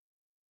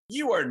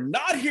You are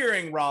not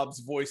hearing Rob's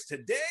voice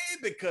today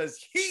because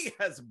he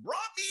has brought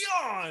me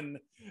on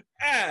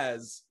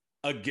as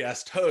a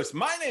guest host.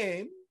 My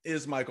name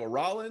is Michael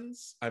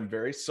Rollins. I'm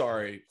very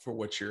sorry for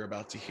what you're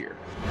about to hear.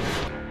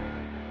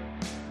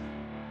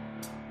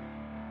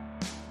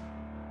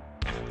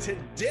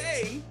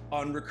 Today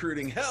on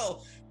Recruiting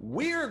Hell,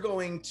 we're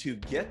going to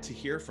get to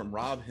hear from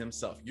Rob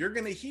himself. You're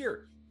going to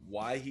hear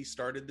why he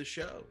started the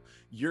show.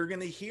 You're going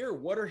to hear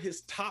what are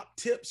his top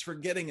tips for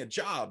getting a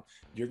job.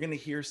 You're going to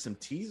hear some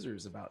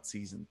teasers about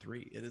season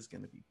 3. It is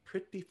going to be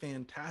pretty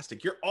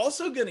fantastic. You're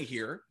also going to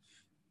hear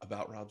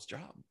about Rob's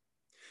job.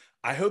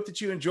 I hope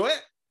that you enjoy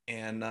it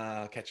and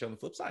catch you on the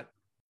flip side.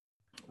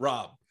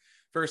 Rob,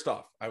 first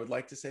off, I would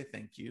like to say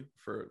thank you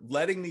for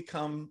letting me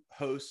come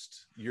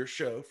host your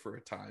show for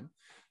a time.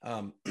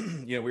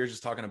 We were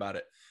just talking about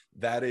it.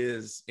 That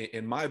is,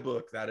 in my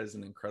book, that is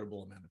an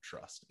incredible amount of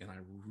trust, and I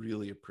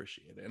really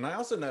appreciate it. And I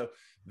also know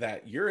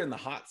that you're in the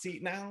hot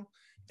seat now,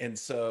 and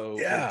so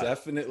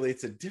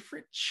it's a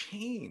different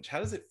change. How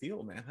does it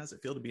feel, man? How does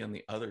it feel to be on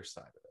the other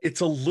side of it?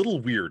 It's a little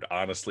weird,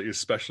 honestly,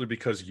 especially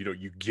because,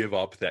 you give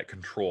up that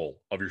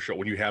control of your show.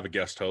 When you have a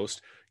guest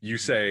host, you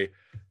say,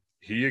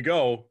 here you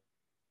go,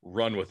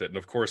 run with it. And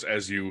of course,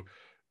 as you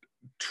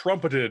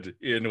trumpeted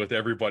in with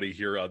everybody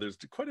here, there's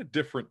quite a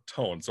different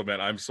tone. So,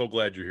 man, I'm so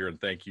glad you're here, and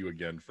thank you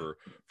again for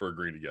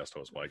agreeing to guest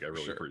host, Mike. I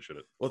really appreciate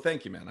it. Well,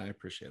 thank you, man. I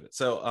appreciate it.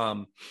 So,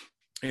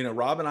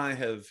 Rob and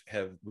I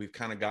we've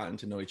kind of gotten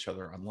to know each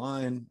other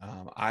online.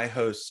 I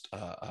host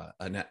a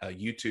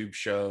YouTube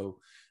show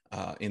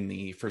in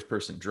the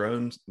first-person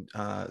drone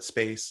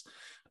space.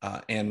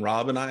 And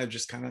Rob and I have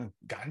just kind of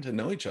gotten to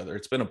know each other.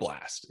 It's been a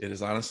blast. It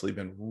has honestly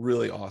been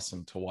really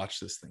awesome to watch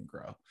this thing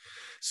grow.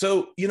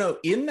 So,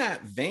 in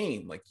that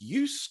vein, like,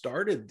 you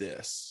started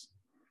this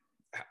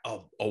a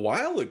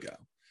while ago.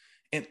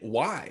 And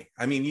why?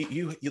 I mean,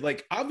 you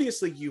like,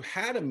 obviously you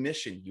had a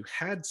mission, you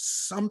had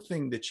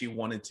something that you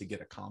wanted to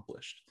get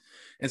accomplished.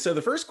 And so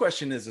the first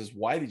question is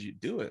why did you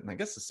do it? And I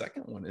guess the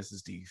second one is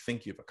do you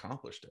think you've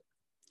accomplished it?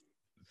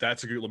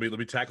 That's a good, let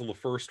me tackle the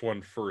first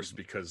one first,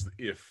 because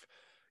if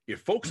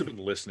folks have been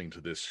listening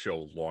to this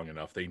show long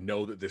enough, they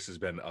know that this has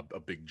been a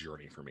big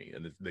journey for me.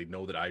 And they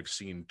know that I've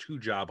seen 2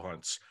 job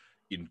hunts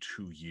in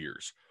 2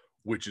 years,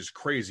 which is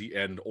crazy.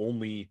 And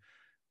only,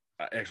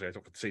 actually, I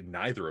don't say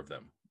neither of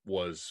them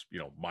was,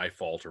 my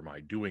fault or my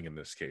doing in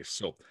this case.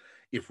 So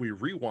if we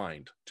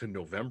rewind to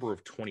November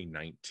of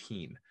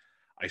 2019,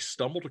 I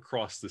stumbled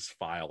across this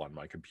file on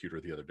my computer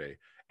the other day,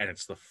 and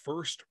it's the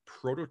first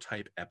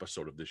prototype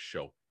episode of this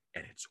show,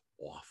 and it's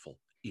awful.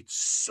 It's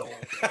so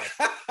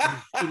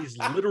bad. It is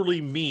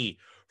literally me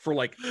for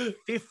like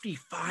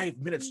 55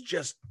 minutes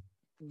just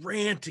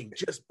ranting,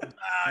 just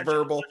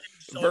verbal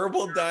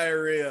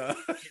diarrhea.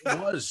 It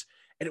was,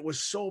 and it was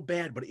so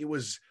bad, but it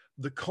was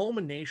the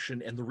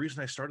culmination. And the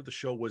reason I started the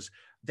show was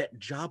that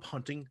job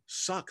hunting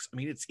sucks. I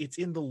mean, it's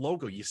in the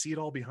logo. You see it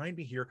all behind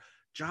me here.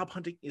 Job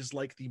hunting is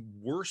like the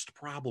worst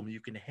problem you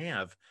can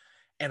have.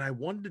 And I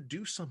wanted to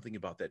do something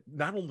about that,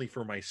 not only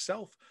for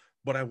myself,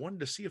 but I wanted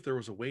to see if there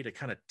was a way to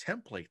kind of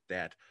template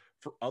that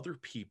for other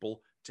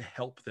people to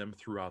help them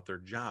throughout their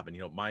job.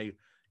 And, my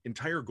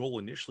entire goal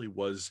initially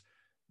was,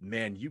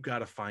 man, you got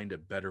to find a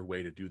better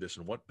way to do this.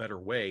 And what better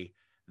way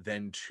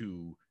than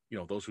to,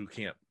 those who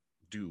can't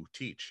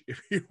teach,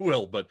 if you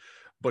will.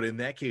 But in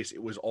that case,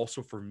 it was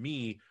also for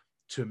me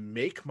to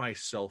make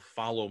myself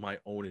follow my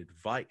own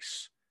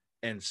advice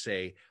and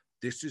say,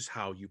 this is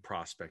how you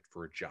prospect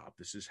for a job.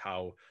 This is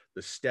how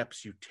the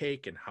steps you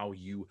take and how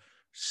you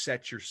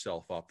set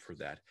yourself up for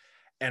that.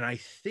 And I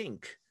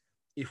think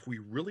if we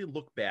really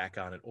look back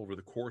on it over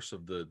the course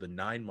of the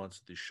 9 months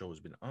that this show has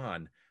been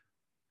on,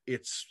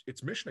 it's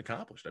mission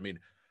accomplished. I mean,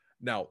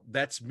 now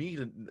that's me.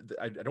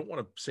 I don't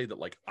want to say that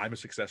like I'm a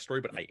success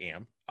story, but I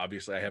am.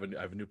 Obviously, I have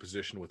a new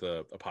position with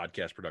a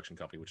podcast production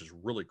company, which is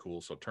really cool.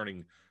 So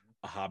turning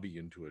a hobby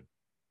into a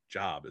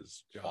job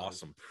is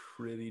awesome.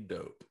 Pretty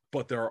dope.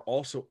 But there are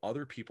also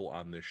other people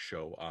on this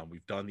show.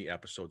 We've done the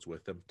episodes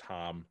with them,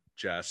 Tom,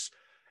 Jess,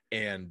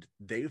 and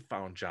they've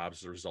found jobs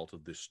as a result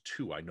of this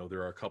too. I know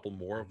there are a couple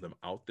more of them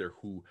out there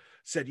who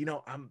said, I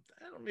don't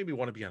maybe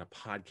want to be on a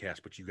podcast,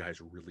 but you guys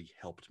really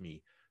helped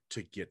me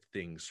to get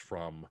things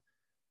from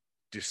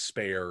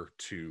despair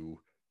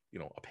to,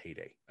 a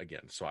payday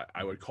again. So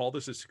I would call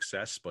this a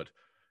success, but,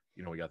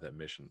 we got that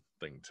mission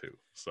thing too.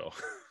 So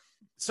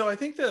I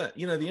think the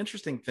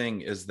interesting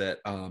thing is that,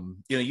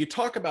 you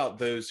talk about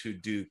those who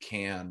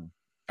can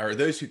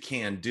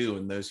do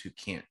and those who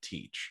can't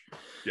teach.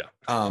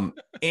 Yeah.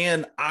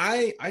 And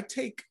I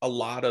take a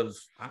lot of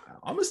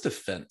almost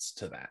offense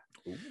to that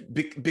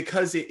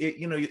because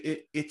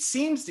it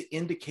seems to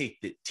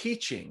indicate that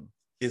teaching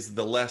is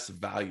the less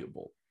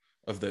valuable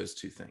of those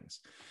two things.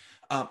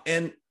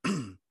 And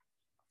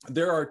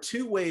there are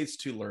 2 ways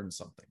to learn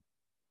something,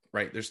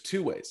 right? There's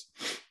 2 ways.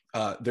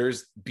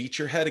 There's beat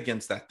your head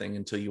against that thing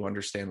until you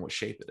understand what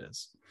shape it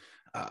is.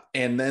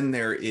 And then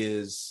there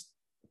is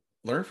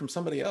learn from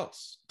somebody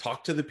else,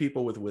 talk to the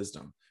people with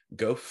wisdom,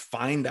 go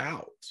find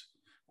out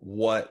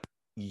what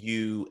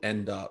you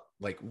end up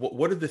like.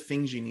 What are the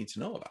things you need to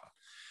know about?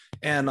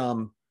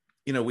 And,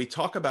 we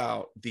talk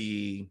about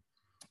the,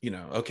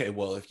 okay,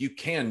 well, if you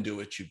can do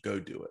it, you go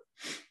do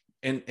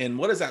it. And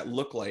what does that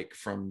look like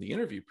from the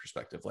interview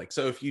perspective? Like,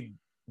 so if you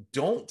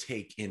don't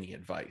take any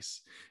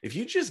advice, if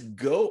you just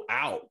go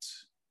out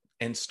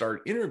and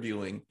start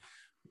interviewing,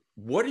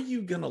 what are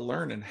you going to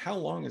learn, and how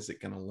long is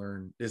it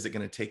going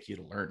to take you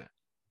to learn it?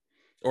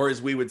 Or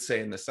as we would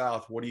say in the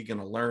South, what are you going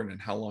to learn,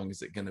 and how long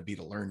is it going to be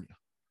to learn you?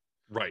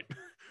 Right.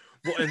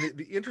 Well, and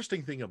the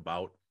interesting thing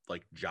about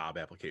like job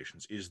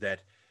applications is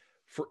that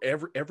for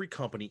every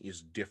company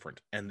is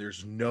different, and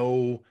there's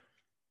no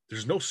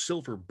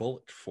silver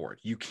bullet for it.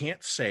 You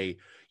can't say,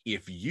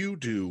 if you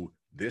do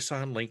this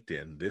on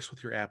LinkedIn, this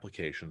with your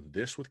application,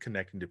 this with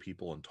connecting to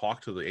people, and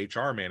talk to the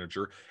HR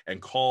manager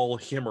and call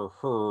him or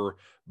her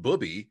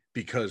booby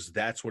because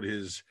that's what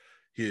his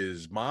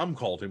mom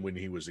called him when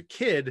he was a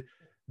kid,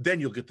 then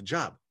you'll get the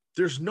job.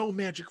 There's no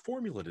magic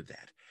formula to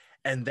that.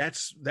 And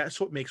that's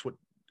what makes what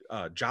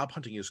job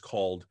hunting is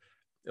called,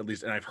 at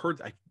least. And I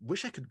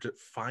wish I could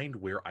find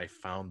where I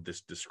found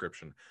this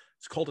description.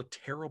 It's called a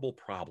terrible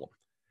problem.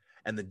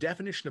 And the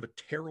definition of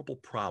a terrible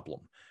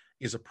problem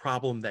is a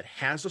problem that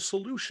has a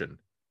solution,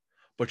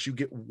 but you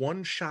get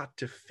one shot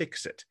to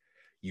fix it.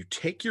 You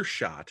take your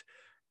shot,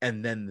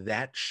 and then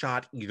that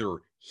shot either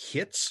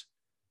hits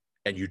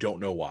and you don't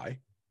know why,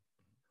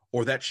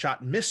 or that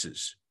shot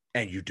misses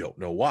and you don't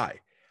know why.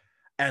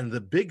 And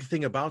the big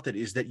thing about that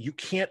is that you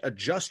can't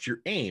adjust your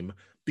aim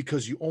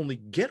because you only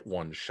get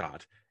one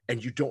shot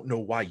and you don't know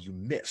why you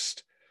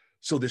missed.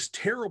 So this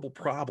terrible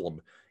problem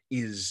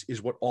is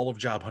what all of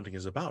job hunting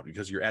is about,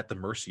 because you're at the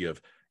mercy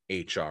of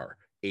HR,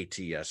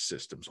 ATS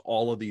systems,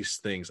 all of these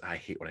things. I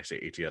hate when I say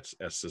ATS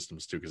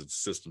systems too, because it's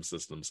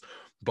systems,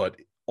 but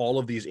all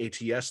of these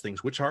ATS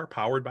things, which are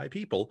powered by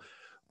people,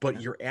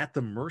 but you're at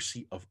the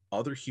mercy of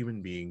other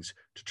human beings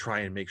to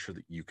try and make sure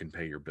that you can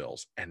pay your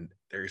bills. And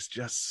there's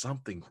just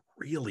something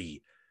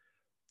really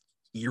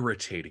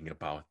irritating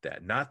about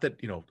that. Not that,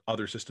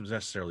 other systems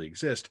necessarily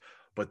exist,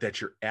 but that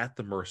you're at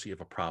the mercy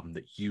of a problem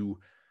that you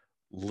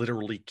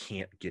literally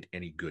can't get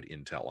any good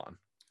intel on.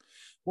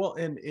 Well,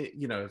 and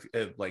if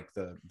like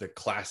the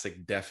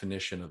classic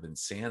definition of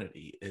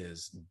insanity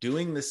is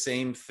doing the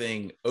same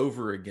thing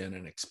over again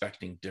and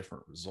expecting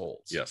different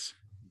results. Yes.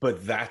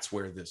 But that's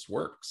where this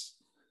works.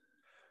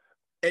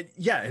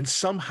 And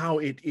somehow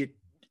it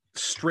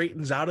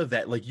straightens out of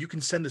that. Like, you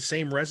can send the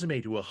same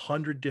resume to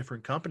 100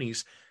 different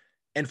companies,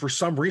 and for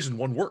some reason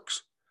one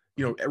works.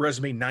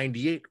 Resume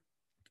 98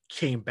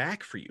 came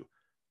back for you.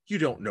 You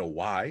don't know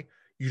why.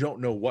 You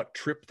don't know what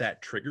tripped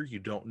that trigger. You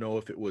don't know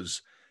if it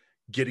was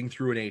getting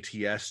through an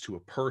ATS to a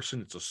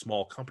person, it's a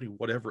small company,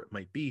 whatever it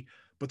might be,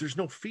 but there's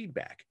no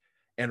feedback.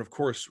 And of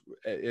course,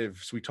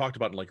 as we talked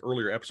about in like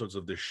earlier episodes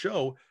of this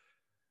show,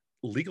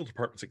 legal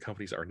departments at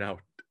companies are now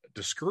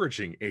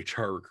discouraging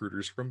HR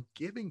recruiters from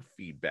giving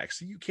feedback.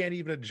 So you can't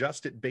even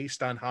adjust it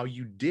based on how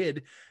you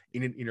did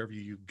in an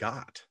interview you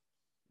got.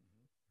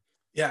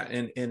 Yeah.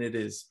 And it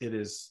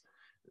is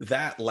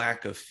that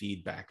lack of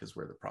feedback is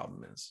where the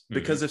problem is.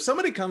 Because if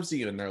somebody comes to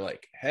you and they're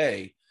like,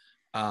 hey,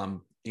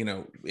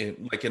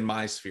 like in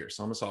my sphere,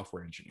 so I'm a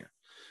software engineer.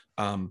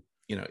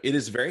 It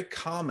is very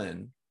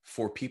common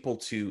for people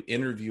to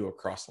interview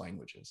across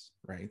languages,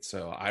 right?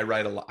 So I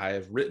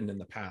have written in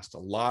the past a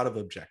lot of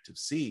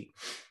Objective-C.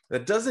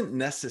 That doesn't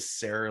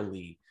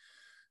necessarily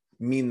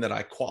mean that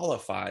I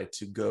qualify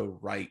to go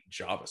write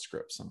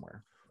JavaScript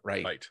somewhere,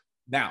 right? Right.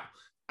 Now,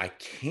 I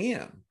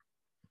can,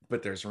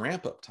 but there's a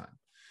ramp up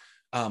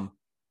time.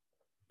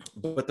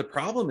 But the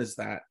problem is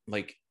that,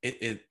 like,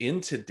 it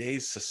in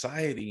today's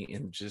society,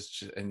 and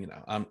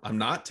I'm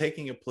not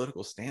taking a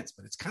political stance,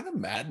 but it's kind of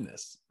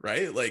madness,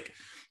 right? Like,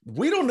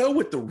 we don't know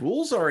what the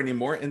rules are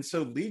anymore, and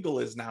so legal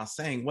is now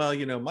saying, well,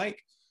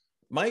 Mike,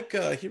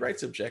 he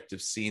writes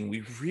Objective-C, and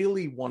we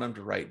really want him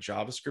to write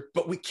JavaScript,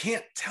 but we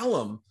can't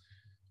tell him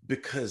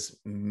because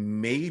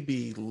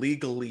maybe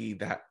legally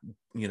that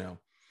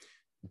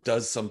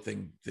does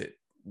something that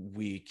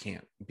we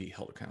can't be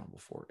held accountable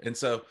for. And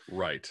so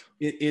right,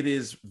 it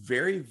is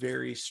very,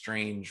 very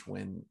strange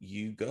when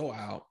you go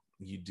out,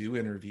 you do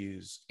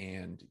interviews,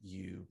 and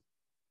you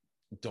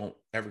don't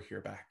ever hear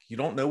back. You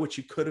don't know what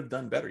you could have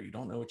done better. You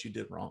don't know what you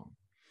did wrong,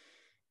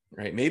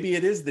 right? Maybe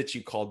it is that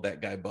you called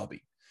that guy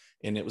Bubby,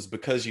 and it was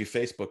because you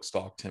Facebook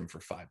stalked him for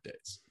 5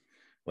 days.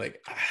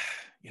 Like,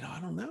 I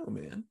don't know,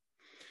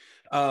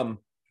 man.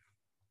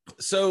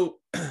 So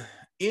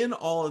in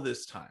all of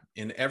this time,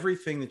 in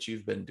everything that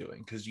you've been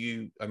doing, because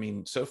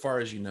so far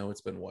as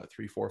it's been what,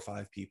 3, 4,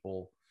 5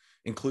 people,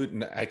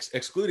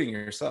 excluding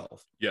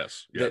yourself.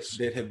 Yes.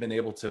 That have been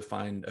able to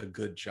find a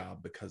good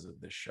job because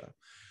of this show.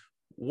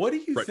 What do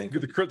you think?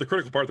 The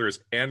critical part there is,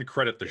 and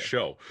credit the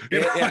show.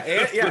 And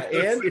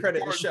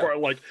credit the show.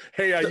 Like,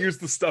 hey, I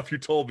used the stuff you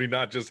told me,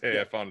 not just, hey,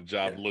 I found a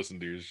job and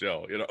listened to your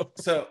show.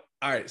 So,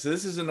 all right. So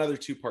this is another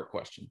 2-part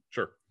question.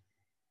 Sure.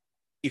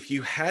 If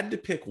you had to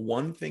pick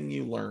one thing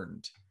you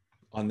learned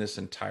on this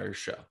entire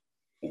show,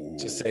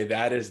 to say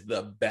that is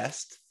the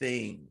best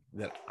thing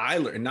that I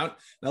learned. Now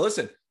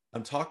listen,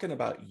 I'm talking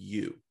about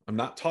you. I'm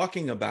not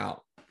talking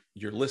about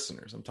your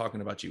listeners, I'm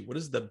talking about you. What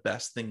is the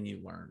best thing you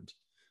learned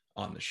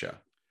on the show?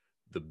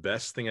 The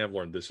best thing I've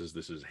learned, this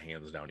is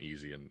hands down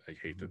easy, and I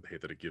hate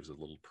that it gives a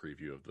little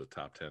preview of the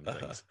top 10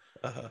 things,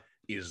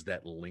 is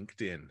that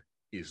LinkedIn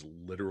is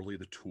literally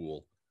the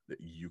tool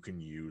that you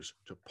can use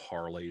to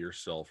parlay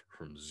yourself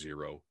from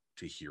zero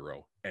to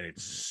hero. And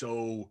it's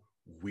so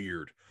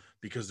weird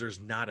because there's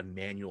not a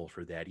manual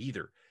for that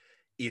either.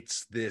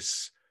 It's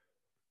this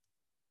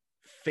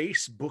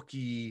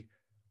Facebooky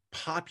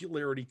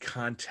popularity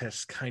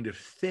contest kind of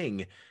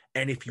thing.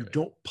 And if you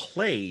don't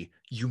play,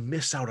 you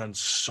miss out on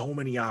so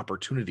many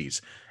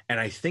opportunities. And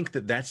I think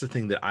that that's the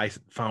thing that I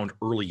found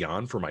early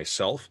on for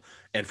myself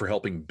and for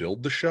helping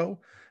build the show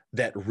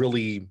that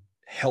really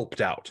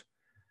helped out.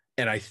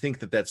 And I think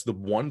that that's the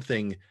one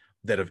thing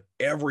that of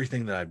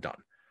everything that I've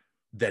done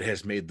that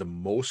has made the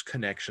most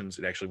connections.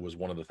 It actually was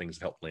one of the things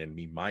that helped land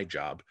me my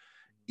job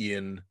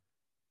in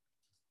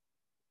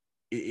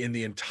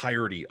the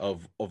entirety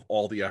of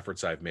all the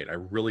efforts I've made. I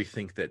really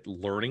think that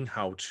learning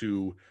how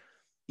to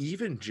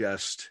even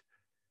just,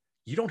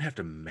 you don't have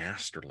to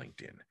master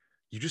LinkedIn.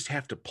 You just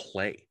have to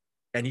play.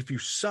 And if you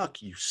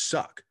suck, you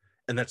suck.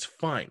 And that's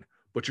fine.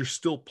 But you're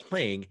still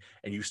playing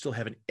and you still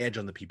have an edge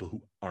on the people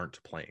who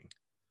aren't playing.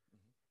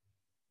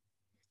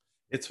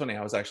 It's funny.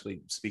 I was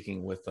actually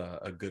speaking with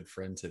a good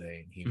friend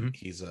today, and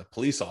he's a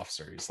police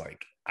officer. He's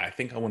like, I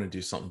think I want to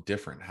do something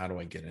different. How do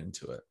I get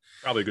into it?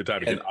 Probably a good time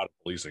to get out of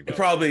policing. It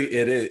probably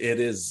it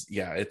is.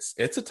 Yeah, it's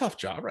a tough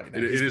job right now.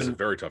 It is a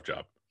very tough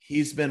job.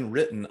 He's been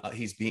written.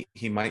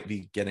 He might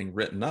be getting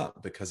written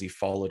up because he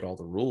followed all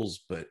the rules,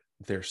 but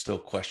they're still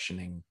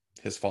questioning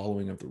his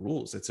following of the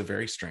rules. It's a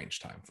very strange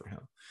time for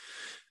him.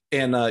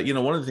 And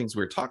one of the things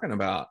we were talking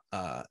about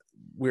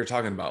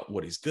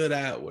what he's good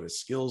at, what his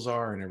skills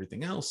are, and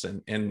everything else.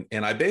 And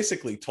I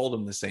basically told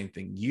him the same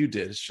thing you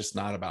did. It's just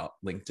not about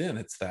LinkedIn.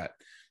 It's that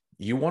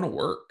you want to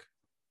work,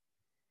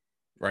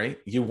 right?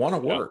 You want to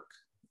work,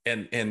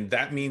 and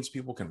that means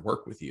people can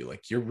work with you.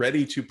 Like, you're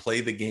ready to play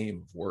the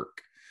game of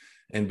work,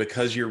 and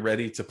because you're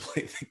ready to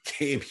play the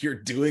game, you're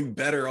doing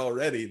better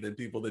already than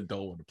people that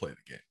don't want to play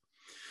the game.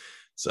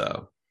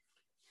 So.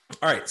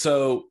 All right.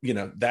 So,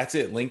 that's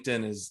it.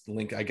 LinkedIn is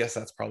I guess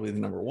that's probably the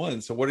number one.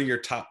 So what are your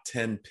top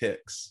 10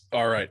 picks?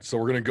 All right. So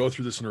we're going to go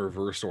through this in a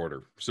reverse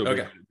order. So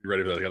be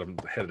ready for that. I got them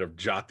headed to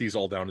jot these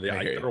all down.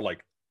 There are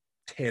like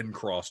 10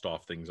 crossed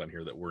off things on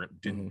here that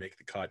didn't make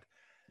the cut.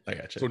 I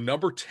got you. So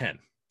number 10,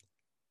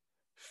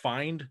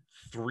 find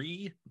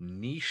 3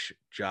 niche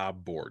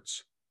job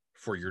boards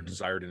for your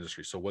desired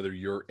industry. So whether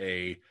you're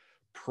a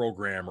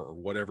programmer or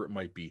whatever it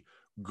might be,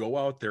 go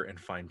out there and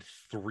find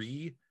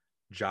 3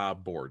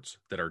 job boards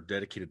that are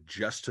dedicated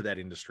just to that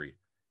industry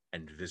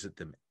and visit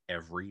them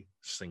every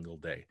single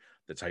day.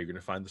 That's how you're going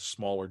to find the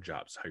smaller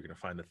jobs, how you're going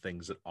to find the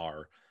things that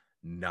are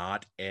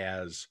not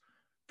as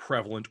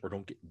prevalent or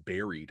don't get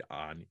buried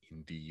on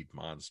Indeed,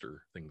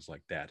 Monster, things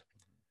like that.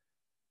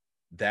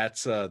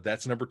 That's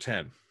number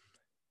 10.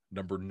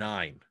 Number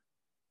 9,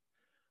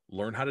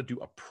 learn how to do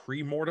a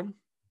pre-mortem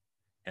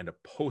and a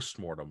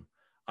post-mortem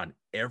on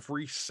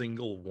every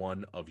single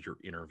one of your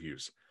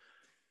interviews.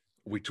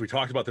 We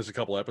talked about this a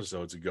couple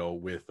episodes ago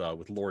with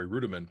Lori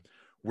Rudiman,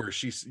 where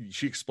she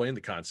explained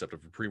the concept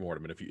of a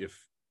pre-mortem. And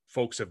if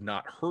folks have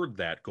not heard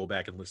that, go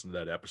back and listen to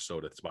that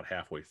episode. It's about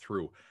halfway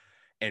through.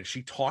 And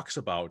she talks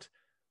about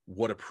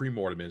what a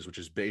pre-mortem is, which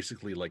is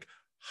basically like,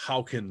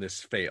 how can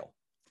this fail?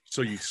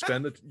 So you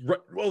spend it.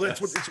 Well, that's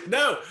what it's.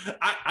 No,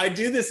 I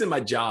do this in my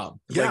job.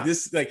 Yeah.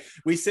 Like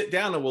we sit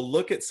down and we'll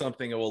look at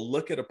something and we'll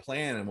look at a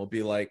plan and we'll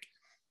be like,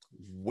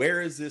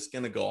 where is this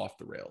going to go off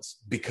the rails?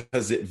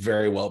 Because it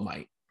very well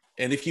might.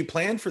 And if you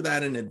plan for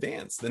that in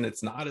advance, then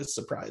it's not as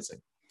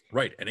surprising.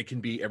 Right. And it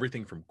can be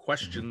everything from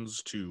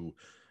questions to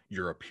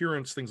your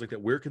appearance, things like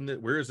that.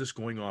 Where is this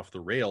going off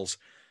the rails?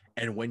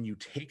 And when you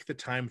take the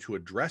time to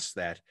address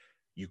that,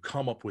 you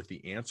come up with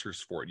the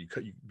answers for it.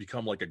 You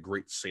become like a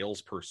great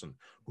salesperson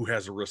who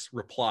has a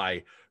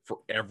reply for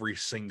every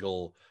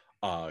single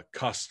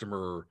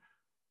customer.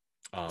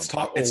 It's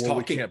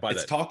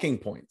talking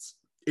points.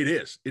 It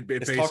is.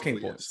 It's talking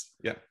points.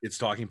 Yeah. It's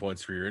talking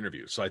points for your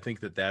interview. So I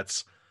think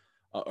that's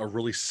a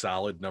really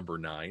solid number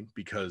 9,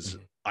 because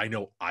I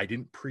know I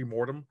didn't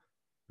pre-mortem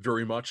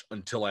very much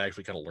until I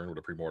actually kind of learned what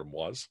a pre-mortem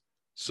was.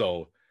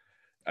 So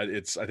I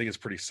think it's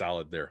pretty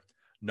solid there.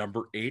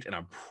 Number 8, and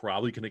I'm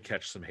probably going to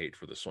catch some hate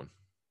for this one.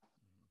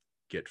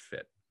 Get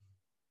fit.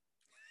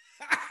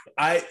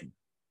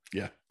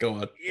 Go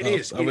on.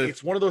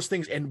 It's one of those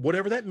things. And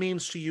whatever that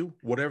means to you,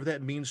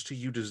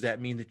 does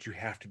that mean that you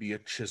have to be a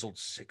chiseled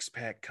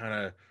 6-pack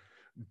kind of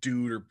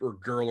dude or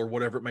girl or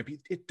whatever it might be?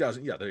 It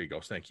doesn't. Yeah, there you go.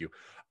 Thank you.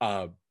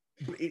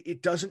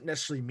 It doesn't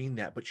necessarily mean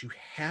that, but you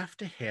have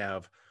to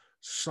have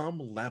some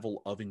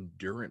level of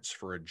endurance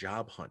for a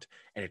job hunt,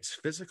 and it's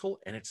physical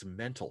and it's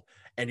mental.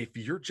 And if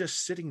you're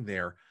just sitting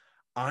there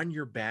on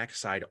your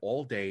backside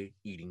all day,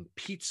 eating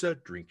pizza,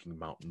 drinking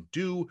Mountain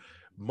Dew,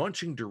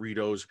 munching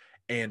Doritos,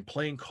 and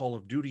playing Call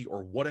of Duty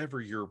or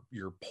whatever your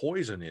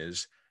poison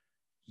is,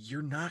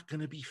 you're not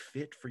going to be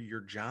fit for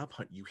your job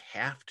hunt. You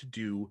have to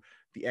do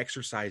the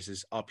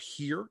exercises up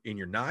here in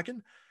your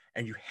noggin,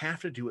 and you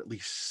have to do at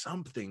least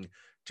something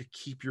to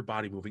keep your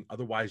body moving.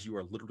 Otherwise, you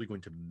are literally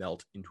going to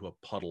melt into a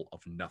puddle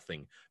of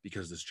nothing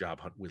because this job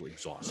hunt will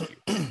exhaust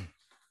you.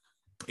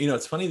 You know,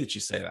 it's funny that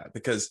you say that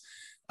because,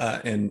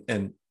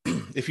 and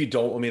if you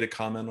don't want me to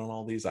comment on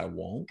all these, I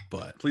won't.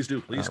 But please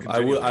do. Please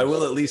continue. I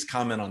will at least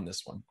comment on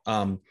this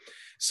one.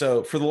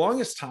 So for the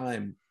longest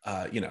time,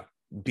 you know,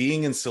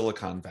 being in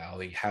Silicon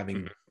Valley,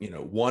 having, you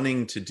know,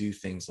 wanting to do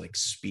things like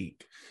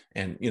speak,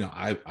 and you know,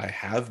 I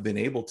have been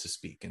able to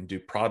speak and do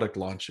product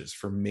launches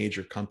for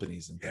major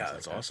companies and things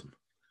that's like awesome. That.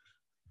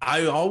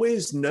 I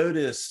always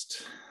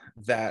noticed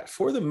that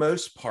for the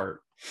most part,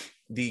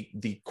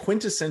 the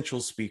quintessential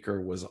speaker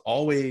was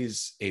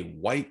always a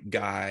white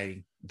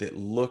guy that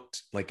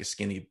looked like a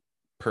skinny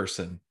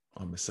person.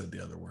 I almost said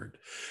the other word.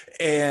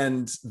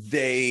 And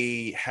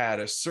they had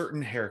a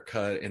certain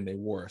haircut and they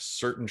wore a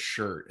certain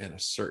shirt and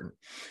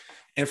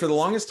for the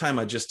longest time,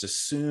 I just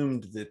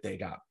assumed that they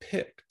got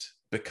picked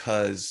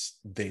because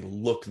they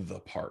look the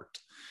part.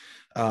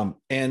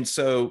 And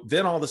so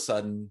then all of a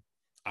sudden,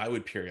 I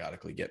would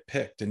periodically get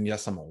picked. And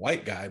yes, I'm a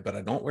white guy, but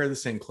I don't wear the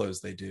same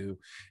clothes they do.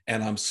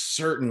 And I'm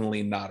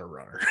certainly not a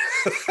runner.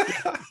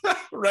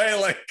 Right?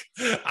 Like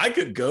I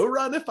could go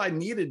run if I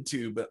needed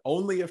to, but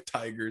only if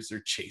tigers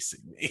are chasing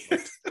me.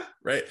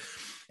 Right.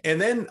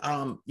 And then,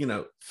 you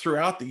know,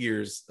 throughout the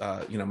years,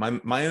 you know,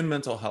 my own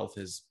mental health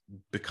has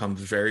become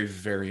very,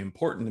 very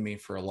important to me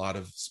for a lot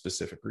of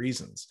specific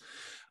reasons.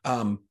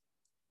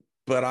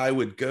 But I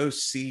would go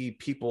see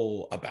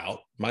people about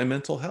my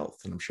mental health,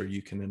 and I'm sure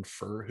you can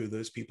infer who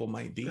those people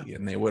might be. Yeah.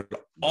 And they would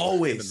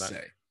always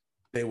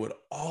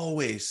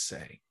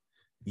say,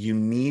 you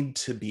need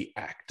to be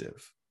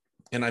active.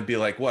 And I'd be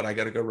like, what? I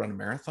got to go run a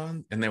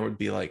marathon? And they would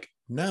be like,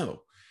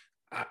 no,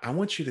 I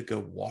want you to go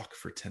walk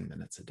for 10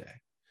 minutes a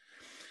day.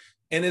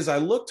 And as I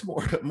looked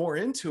more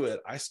into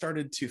it, I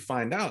started to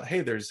find out,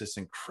 hey, there's this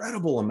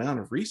incredible amount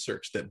of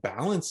research that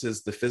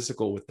balances the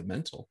physical with the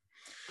mental,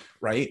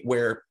 right?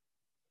 Where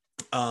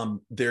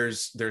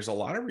there's a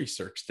lot of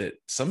research that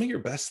some of your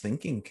best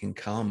thinking can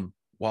come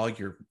while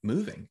you're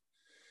moving,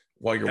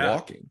 while you're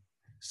walking.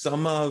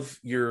 Some of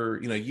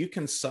your, you know, you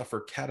can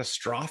suffer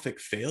catastrophic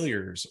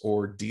failures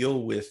or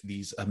deal with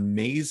these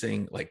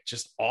amazing, like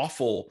just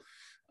awful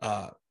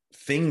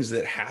things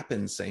that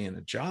happen, say in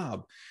a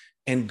job.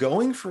 And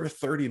going for a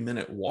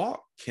 30-minute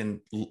walk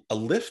can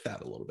lift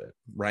that a little bit,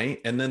 right?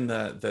 And then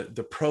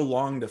the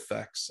prolonged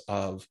effects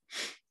of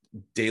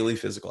daily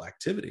physical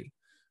activity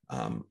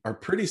are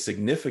pretty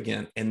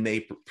significant, and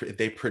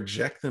they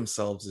project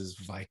themselves as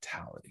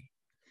vitality.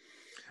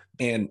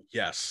 And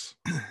yes,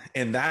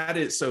 and that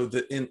is so.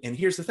 And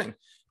here's the thing: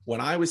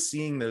 when I was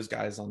seeing those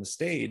guys on the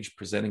stage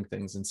presenting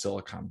things in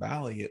Silicon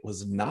Valley, it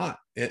was not,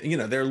 you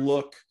know, their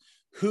look,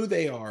 who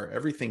they are,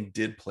 everything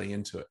did play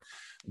into it.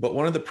 But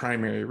one of the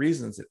primary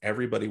reasons that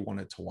everybody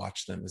wanted to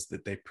watch them is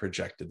that they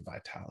projected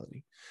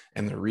vitality.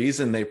 And the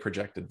reason they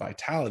projected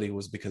vitality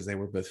was because they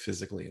were both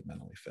physically and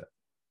mentally fit.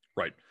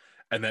 Right.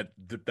 And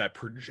that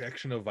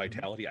projection of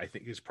vitality, I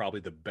think, is probably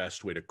the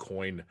best way to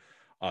coin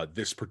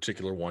this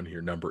particular one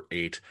here, number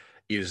 8,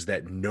 is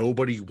that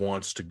nobody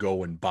wants to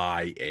go and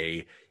buy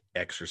a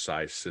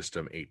exercise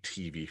system, a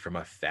TV from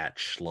a fat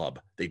schlub.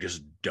 They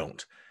just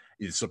don't.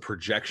 It's a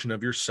projection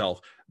of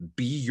yourself.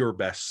 Be your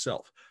best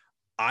self.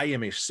 I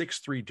am a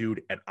 6'3"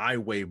 dude and I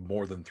weigh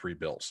more than 3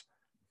 bills.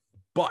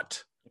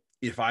 But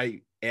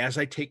as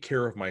I take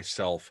care of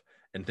myself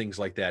and things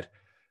like that,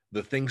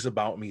 the things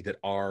about me that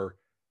are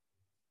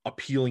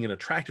appealing and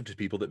attractive to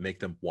people that make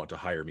them want to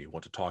hire me,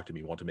 want to talk to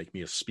me, want to make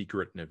me a speaker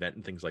at an event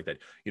and things like that,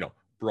 you know,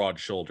 broad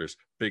shoulders,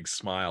 big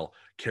smile,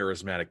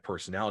 charismatic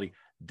personality,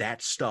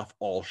 that stuff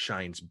all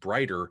shines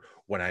brighter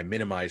when I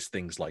minimize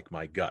things like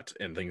my gut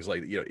and things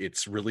like, you know,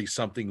 it's really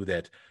something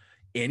that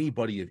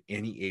anybody of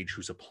any age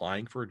who's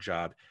applying for a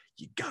job,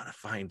 you got to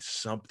find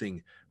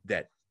something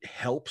that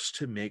helps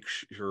to make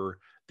sure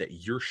that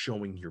you're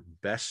showing your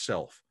best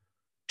self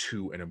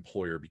to an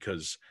employer,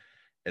 because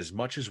as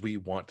much as we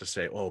want to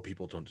say, oh,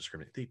 people don't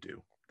discriminate, they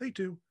do.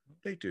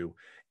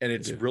 And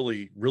it's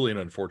really, really an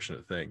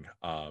unfortunate thing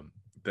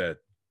that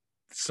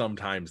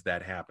sometimes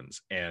that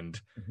happens. And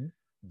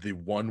the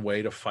one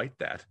way to fight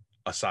that,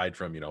 aside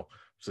from, you know,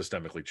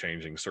 systemically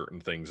changing certain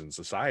things in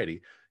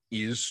society,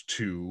 is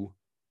to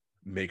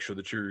make sure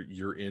that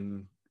you're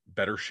in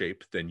better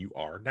shape than you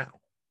are now.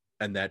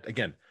 And that,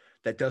 again,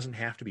 that doesn't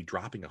have to be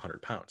dropping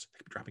 100 pounds. It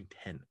could be dropping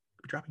 10, it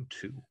could be dropping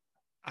 2.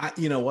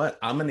 You know what?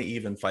 I'm going to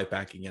even fight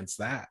back against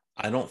that.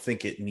 I don't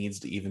think it needs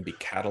to even be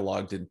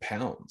cataloged in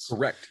pounds.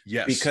 Correct.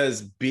 Yes.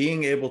 Because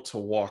being able to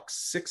walk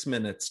 6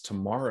 minutes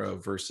tomorrow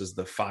versus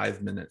the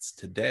 5 minutes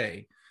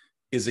today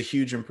is a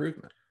huge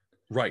improvement.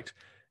 Right.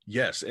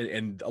 Yes.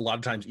 And a lot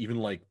of times, even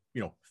like,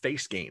 you know,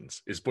 face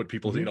gains is what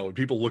people, you know,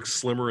 people look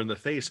slimmer in the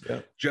face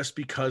just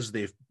because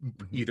they've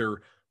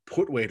either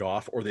put weight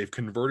off or they've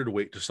converted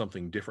weight to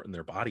something different in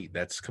their body.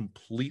 That's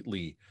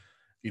completely,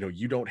 you know,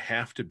 you don't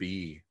have to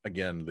be,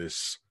 again,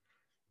 this,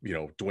 you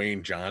know,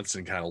 Dwayne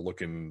Johnson kind of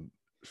looking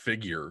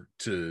figure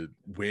to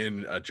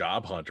win a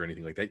job hunt or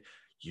anything like that.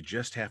 You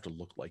just have to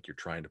look like you're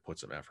trying to put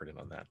some effort in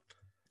on that.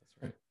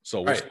 So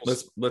all right,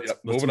 let's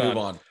move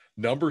on.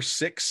 Number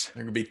 6.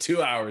 They're gonna be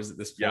 2 hours at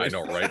this point. Yeah, I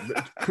know, right?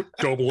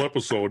 Double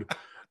episode.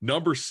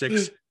 Number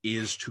 6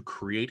 is to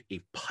create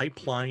a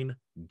pipeline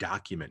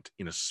document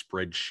in a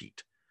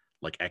spreadsheet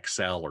like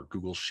Excel or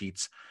Google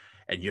Sheets.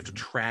 And you have to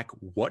track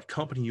what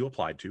company you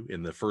applied to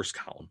in the first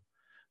column,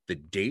 the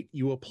date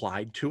you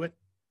applied to it,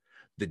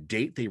 the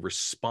date they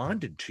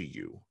responded to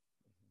you.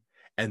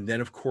 And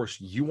then, of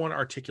course, you want to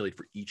articulate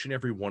for each and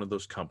every one of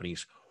those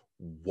companies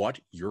what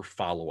your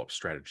follow-up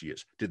strategy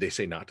is. Did they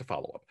say not to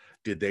follow up?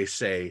 Did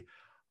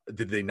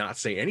they not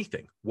say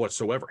anything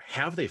whatsoever?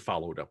 Have they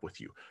followed up with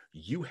you?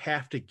 You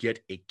have to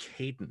get a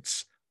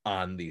cadence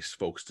on these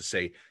folks to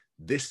say,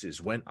 this is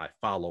when I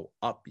follow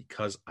up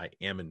because I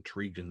am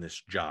intrigued in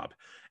this job.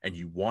 And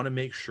you want to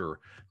make sure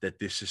that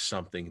this is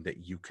something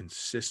that you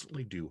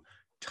consistently do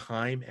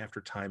time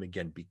after time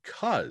again,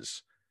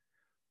 because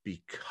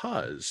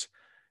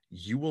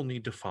you will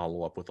need to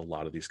follow up with a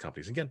lot of these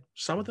companies. Again,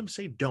 some of them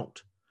say don't,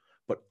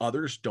 but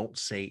others don't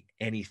say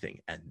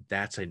anything. And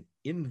that's an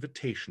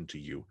invitation to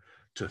you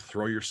to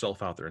throw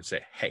yourself out there and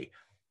say, hey,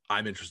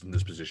 I'm interested in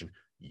this position.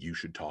 You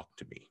should talk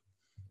to me.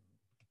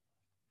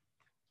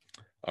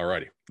 All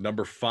righty.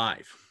 Number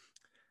 5.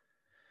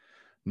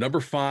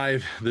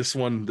 This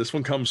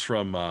one comes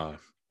from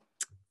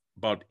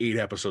about 8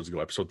 episodes ago,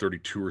 episode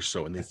 32 or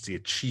so. And it's the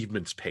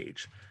achievements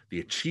page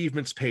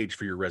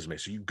for your resume.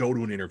 So you go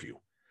to an interview.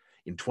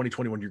 In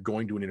 2021, you're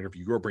going to an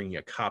interview. You're bringing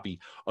a copy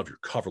of your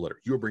cover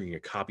letter. You're bringing a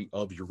copy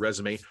of your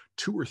resume,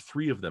 2 or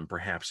 3 of them,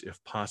 perhaps,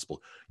 if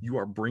possible. You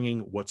are bringing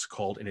what's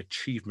called an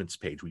achievements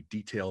page. We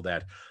detail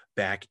that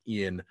back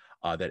in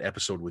that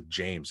episode with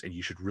James, and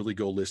you should really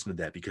go listen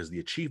to that, because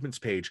the achievements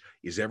page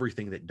is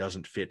everything that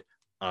doesn't fit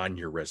on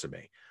your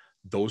resume.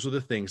 Those are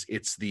the things.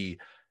 It's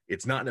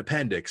not an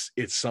appendix.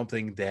 It's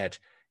something that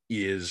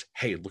is,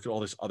 hey, look at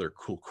all this other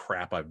cool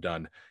crap I've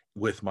done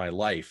with my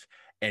life.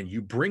 And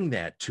you bring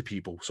that to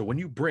people. So when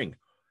you bring,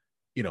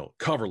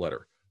 cover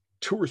letter,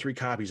 2 or 3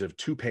 copies of a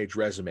 2-page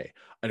resume,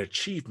 an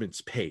achievements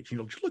page,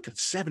 you look at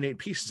 7, 8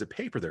 pieces of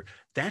paper there.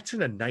 That's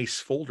in a nice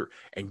folder.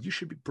 And you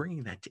should be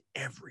bringing that to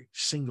every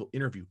single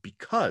interview,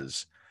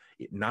 because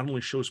it not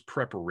only shows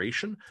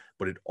preparation,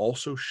 but it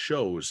also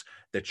shows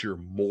that you're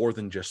more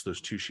than just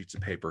those 2 sheets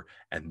of paper.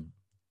 And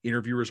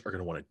interviewers are going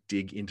to want to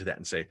dig into that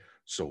and say,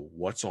 so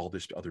what's all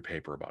this other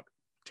paper about?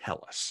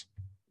 Tell us.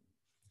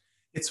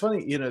 It's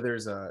funny, there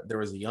was a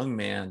young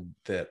man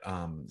that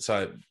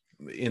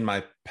in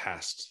my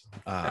past,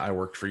 I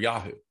worked for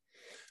Yahoo.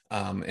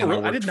 And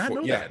I did not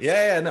know that.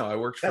 Yeah, no, I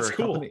worked for a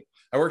cool. company.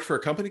 I worked for a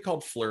company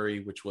called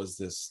Flurry, which was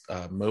this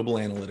mobile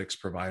analytics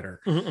provider.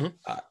 Mm-hmm.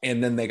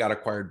 And then they got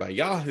acquired by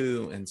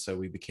Yahoo, and so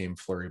we became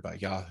Flurry by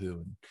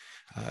Yahoo.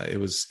 And it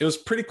was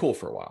pretty cool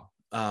for a while.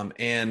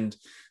 And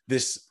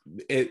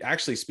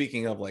actually,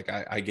 speaking of, like,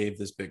 I gave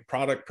this big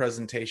product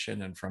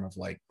presentation in front of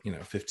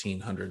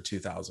 1,500,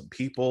 2,000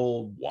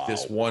 people. Wow.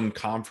 This one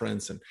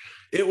conference, and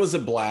it was a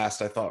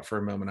blast. I thought for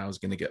a moment I was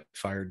going to get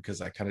fired because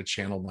I kind of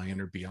channeled my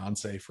inner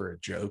Beyonce for a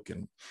joke,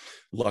 and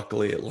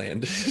luckily it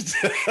landed.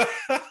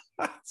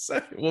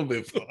 So we'll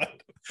move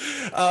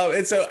on.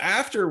 And so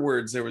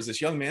afterwards, there was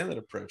this young man that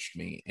approached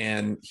me,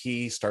 and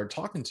he started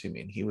talking to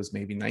me, and he was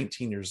maybe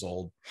 19 years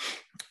old.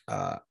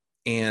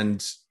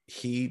 And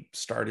he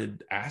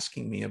started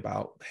asking me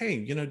about, hey,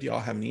 do y'all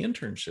have any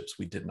internships?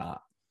 We did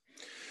not.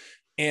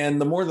 And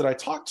the more that I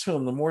talked to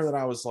him, the more that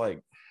I was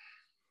like,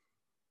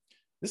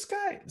 this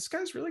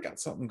guy's really got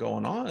something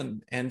going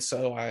on. And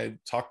so I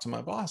talked to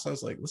my boss. I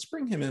was like, let's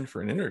bring him in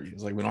for an interview.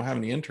 He's like, we don't have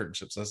any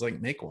internships. I was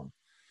like, make one.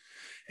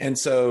 And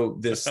so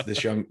this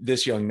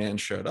young man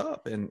showed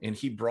up, and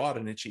he brought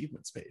an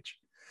achievements page.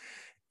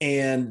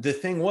 And the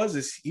thing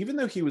is even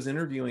though he was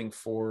interviewing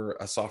for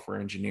a software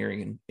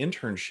engineering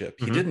internship,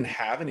 he didn't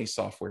have any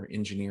software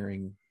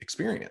engineering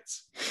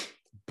experience,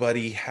 but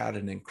he had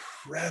an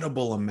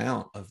incredible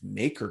amount of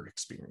maker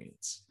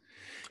experience.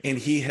 And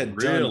he had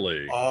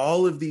done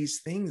all of these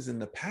things in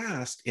the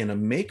past in a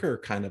maker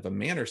kind of a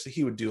manner. So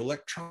he would do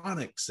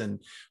electronics and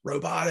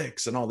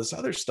robotics and all this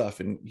other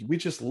stuff. And we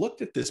just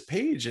looked at this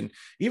page, and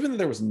even though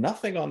there was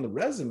nothing on the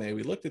resume,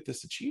 we looked at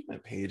this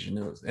achievement page,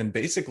 and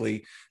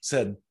basically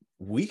said,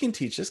 we can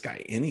teach this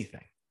guy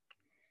anything.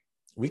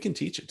 We can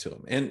teach it to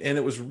him. And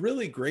it was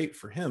really great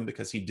for him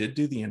because he did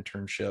do the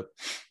internship.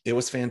 It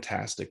was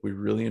fantastic. We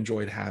really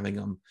enjoyed having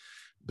him,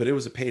 but it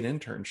was a paid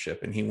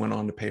internship, and he went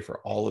on to pay for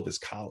all of his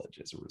college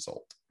as a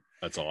result.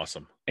 That's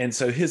awesome. And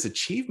so his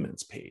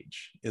achievements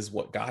page is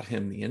what got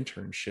him the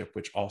internship,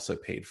 which also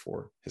paid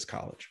for his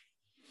college.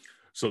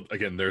 So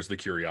again, there's the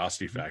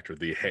curiosity factor,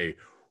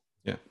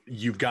 yeah,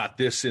 you've got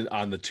this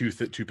on the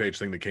two-page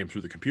thing that came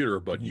through the computer,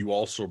 but you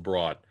also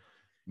brought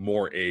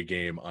more A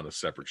game on a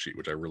separate sheet,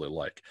 which I really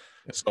like.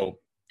 Yep. So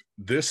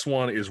this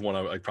one is one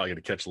I'm probably going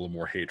to catch a little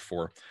more hate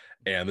for.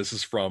 And this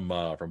is from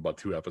about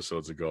 2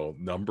 episodes ago.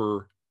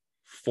 Number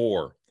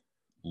 4,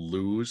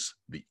 lose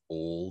the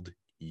old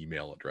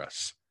email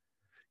address.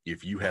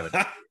 If you have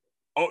it,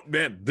 oh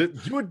man,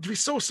 you would be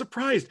so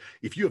surprised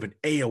if you have an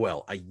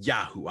AOL, a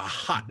Yahoo, a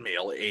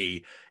Hotmail,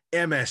 a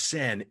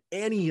MSN,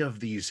 any of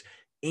these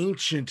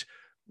ancient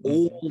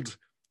old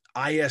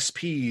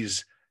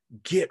ISPs.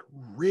 Get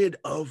rid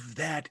of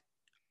that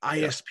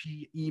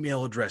ISP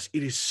email address.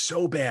 It is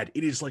so bad.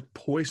 It is like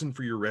poison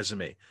for your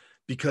resume,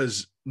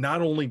 because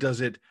not only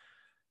does it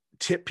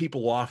tip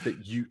people off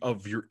that you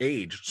of your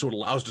age, so it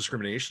allows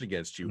discrimination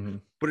against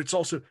you, but it's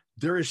also,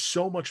 there is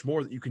so much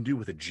more that you can do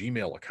with a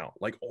Gmail account.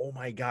 Like, oh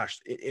my gosh,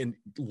 and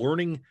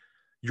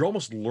you're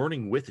almost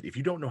learning with it. If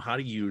you don't know how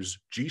to use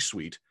G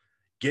Suite,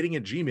 getting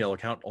a Gmail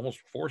account almost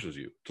forces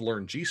you to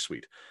learn G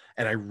Suite.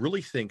 And I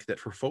really think that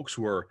for folks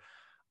who are,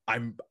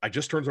 I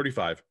just turned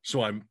 35,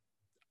 so I'm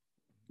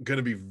going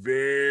to be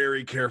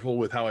very careful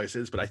with how I say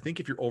this, but I think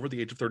if you're over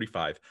the age of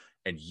 35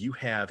 and you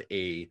have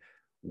a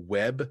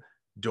web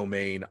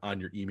domain on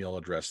your email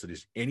address that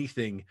is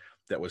anything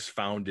that was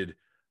founded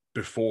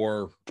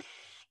before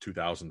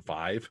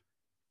 2005,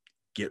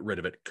 get rid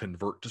of it,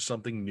 convert to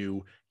something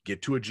new,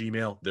 get to a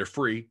Gmail. They're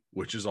free,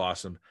 which is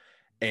awesome,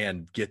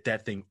 and get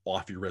that thing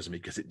off your resume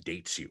because it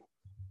dates you.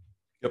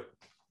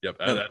 Yep.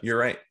 No, you're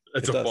right.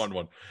 That's a fun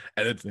one.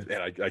 And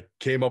I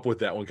came up with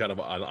that one kind of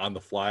on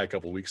the fly a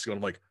couple of weeks ago. And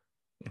I'm like,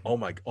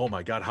 oh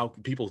my God, how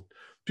people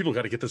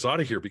got to get this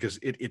out of here, because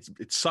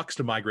it sucks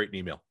to migrate an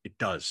email. It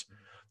does.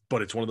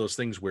 But it's one of those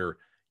things where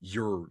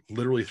you're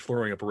literally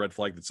throwing up a red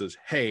flag that says,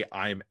 hey,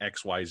 I'm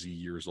XYZ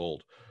years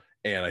old.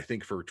 And I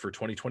think for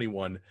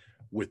 2021,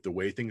 with the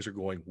way things are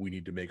going, we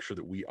need to make sure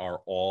that we are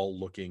all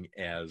looking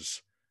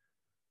as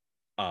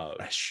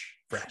fresh.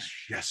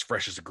 Yes,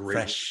 fresh is a great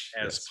fresh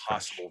as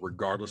possible,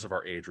 regardless of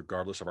our age,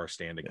 regardless of our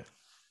standing. Yeah.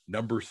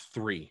 Number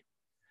 3,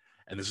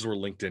 and this is where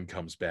LinkedIn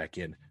comes back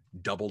in,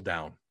 double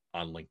down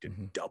on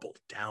LinkedIn. Double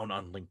down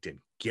on LinkedIn.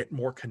 Get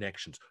more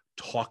connections.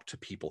 Talk to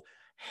people.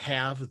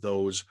 Have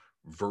those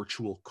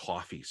virtual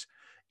coffees.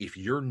 If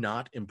you're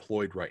not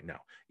employed right now,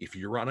 if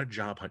you're on a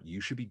job hunt, you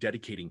should be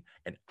dedicating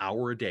an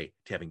hour a day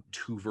to having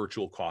 2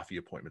 virtual coffee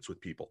appointments with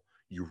people.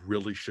 You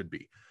really should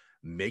be.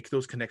 Make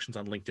those connections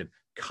on LinkedIn.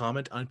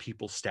 Comment on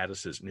people's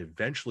statuses. And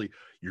eventually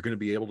you're going to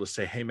be able to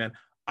say, hey, man,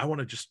 I want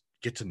to just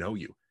get to know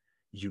you.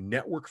 You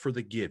network for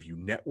the give. You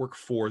network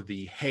for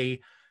the, hey,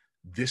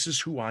 this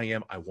is who I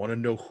am. I want to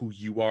know who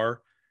you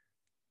are.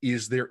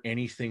 Is there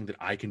anything that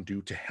I can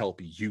do to help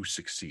you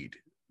succeed,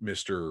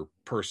 Mr.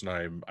 Person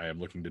I am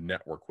looking to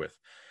network with?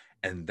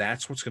 And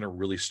that's what's going to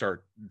really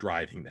start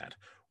driving that.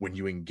 When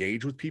you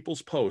engage with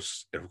people's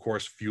posts, it of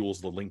course fuels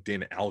the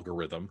LinkedIn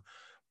algorithm,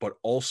 but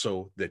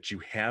also that you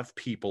have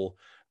people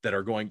that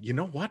are going, you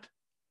know what?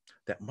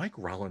 That Mike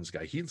Rollins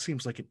guy, he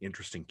seems like an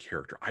interesting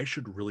character. I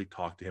should really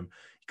talk to him,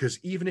 because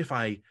even if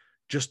I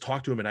just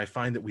talk to him and I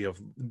find that we have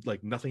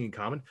like nothing in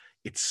common,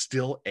 it's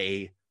still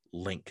a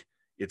link.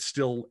 It's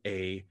still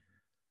a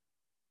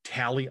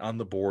tally on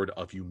the board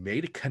of you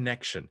made a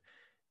connection.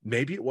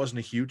 Maybe it wasn't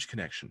a huge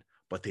connection,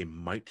 but they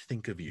might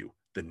think of you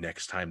the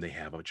next time they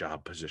have a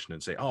job position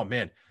and say, oh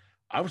man,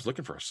 I was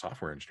looking for a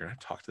software engineer. I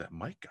talked to that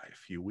Mike guy a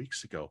few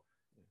weeks ago.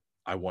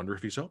 I wonder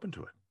if he's open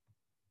to it.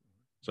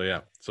 So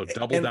yeah, so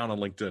double down on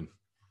LinkedIn.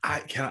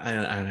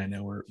 I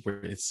know we're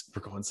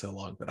going so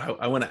long, but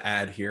I want to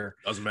add here.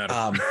 Doesn't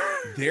matter.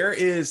 There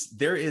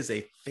is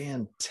a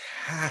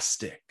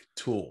fantastic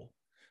tool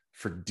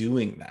for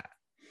doing that,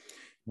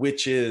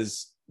 which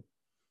is,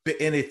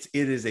 and it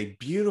is a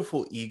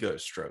beautiful ego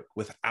stroke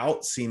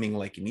without seeming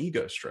like an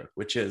ego stroke,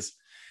 which is,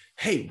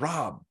 hey,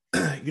 Rob,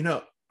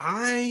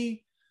 I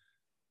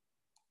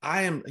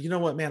am, you know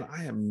what, man,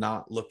 I am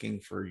not looking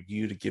for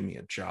you to give me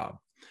a job.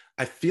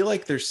 I feel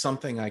like there's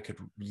something I could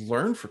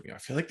learn from you. I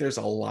feel like there's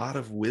a lot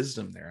of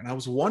wisdom there. And I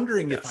was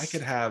wondering if I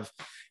could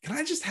can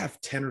I just have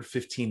 10 or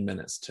 15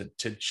 minutes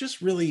to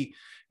just really,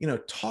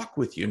 talk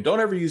with you? And don't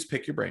ever use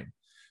pick your brain,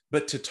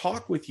 but to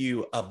talk with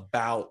you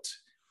about,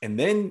 and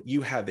then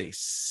you have a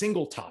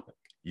single topic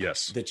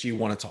that you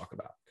want to talk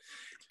about.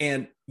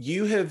 And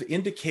you have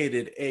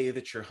indicated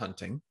that you're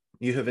hunting.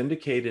 You have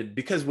indicated,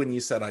 because when you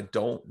said,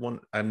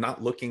 I'm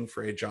not looking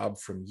for a job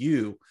from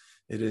you,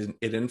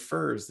 it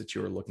infers that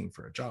you are looking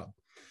for a job.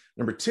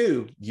 Number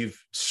 2,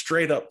 you've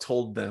straight up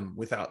told them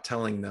without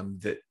telling them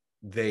that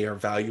they are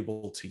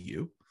valuable to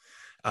you.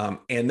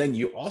 And then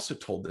you also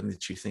told them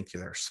that you think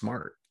they're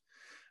smart.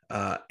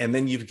 And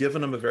then you've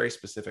given them a very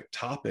specific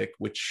topic,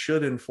 which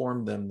should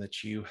inform them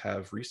that you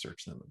have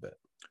researched them a bit.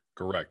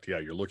 Correct. Yeah,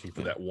 you're looking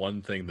for that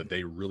one thing that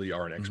they really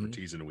are an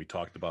expertise in. And we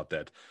talked about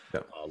that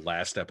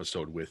last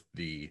episode with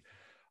the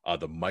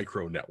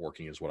micro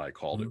networking is what I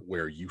called it,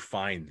 where you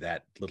find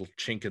that little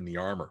chink in the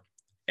armor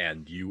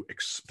and you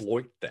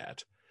exploit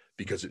that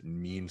because it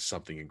means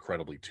something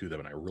incredibly to them.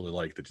 And I really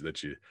like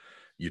that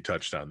you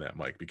touched on that,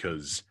 Mike,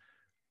 because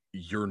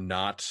you're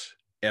not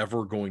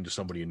ever going to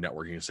somebody in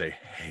networking and say,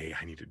 hey,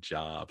 I need a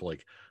job.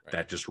 Like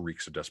that just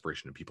reeks of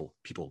desperation, and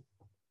people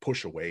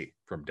push away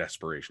from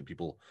desperation.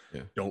 People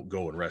don't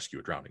go and rescue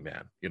a drowning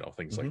man,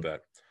 things like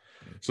that.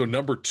 So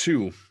number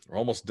 2, we're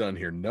almost done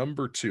here.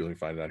 Number 2, let me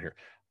find it on here.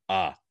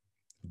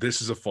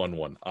 This is a fun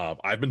one.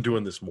 I've been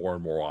doing this more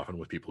and more often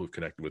with people who've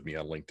connected with me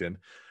on LinkedIn.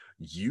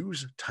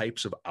 Use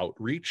types of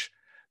outreach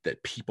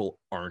that people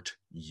aren't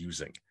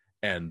using.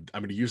 And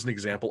I'm going to use an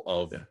example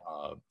of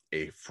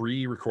a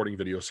free recording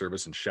video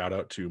service, and shout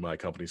out to my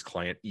company's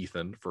client,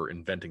 Ethan, for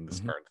inventing this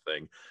darn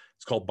thing.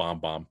 It's called Bomb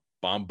Bomb.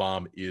 Bomb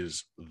Bomb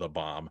is the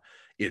bomb.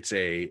 It's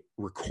a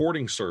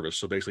recording service.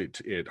 So basically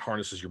it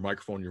harnesses your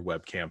microphone, your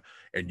webcam,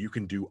 and you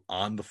can do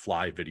on the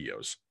fly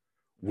videos,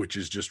 which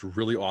is just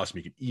really awesome.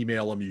 You can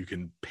email them, you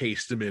can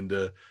paste them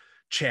into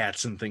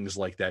chats and things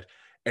like that.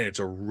 And it's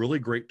a really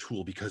great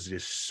tool because it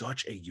is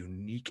such a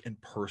unique and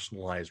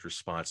personalized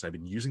response. And I've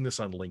been using this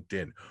on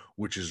LinkedIn,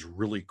 which is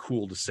really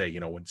cool to say,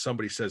 when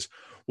somebody says,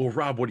 well,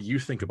 Rob, what do you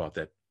think about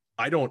that?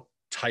 I don't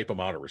type them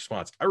out a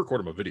response. I record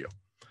them a video.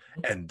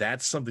 And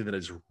that's something that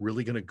is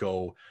really going to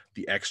go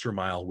the extra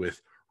mile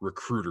with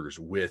recruiters,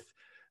 with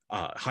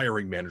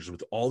hiring managers,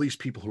 with all these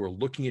people who are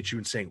looking at you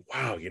and saying,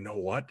 wow, you know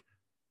what?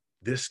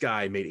 This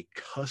guy made a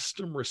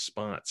custom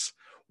response,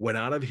 went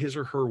out of his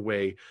or her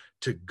way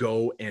to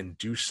go and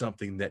do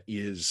something that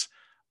is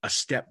a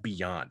step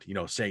beyond,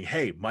 saying,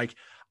 hey, Mike,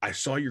 I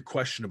saw your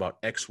question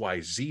about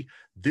XYZ.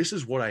 This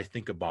is what I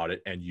think about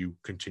it. And you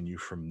continue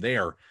from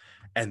there.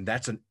 And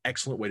that's an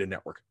excellent way to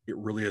network. It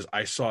really is.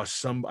 I saw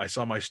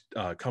my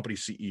company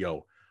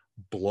CEO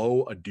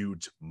blow a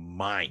dude's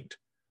mind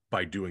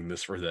by doing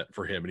this for him.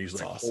 And he's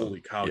that's like, awesome.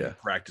 Holy cow, you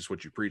practice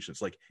what you preach. And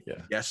it's like,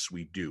 yes,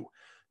 we do.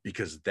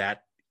 Because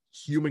that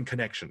human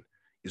connection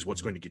is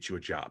what's going to get you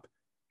a job.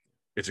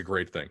 It's a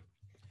great thing.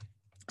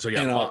 So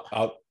and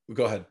I'll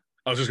go ahead.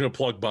 I was just going to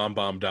plug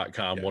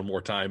bombbomb.com one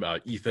more time.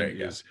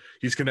 Ethan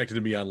he's connected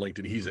to me on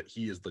LinkedIn.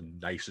 He is the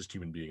nicest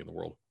human being in the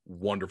world.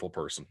 Wonderful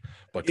person.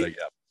 But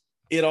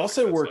it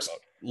also works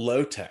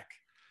low tech.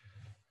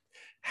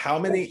 How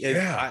many?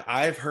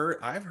 I've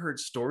heard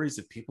stories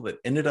of people that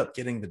ended up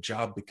getting the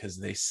job because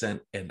they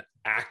sent an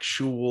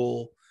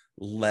actual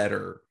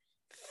letter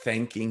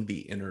thanking the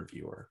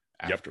interviewer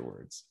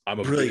afterwards. I'm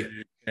a big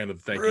fan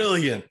of thank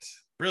you.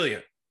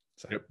 Brilliant.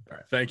 So, right.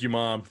 Thank you,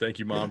 Mom. Thank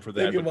you, Mom, for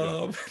that. Thank you,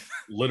 Mom.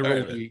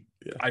 Literally,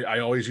 I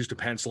always used to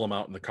pencil them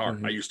out in the car.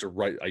 I used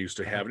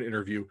to have an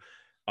interview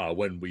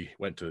when we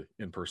went to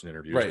in-person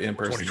interviews. Right,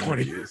 in-person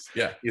 2020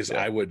 interviews.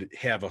 I would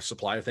have a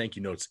supply of thank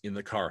you notes in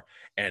the car.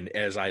 And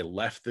as I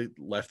left the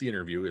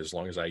interview, as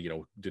long as I,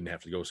 didn't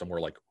have to go somewhere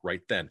like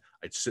right then,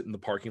 I'd sit in the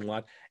parking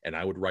lot and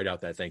I would write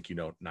out that thank you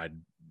note, and I'd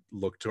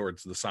look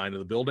towards the sign of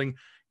the building,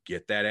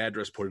 get that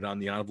address, put it on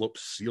the envelope,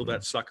 seal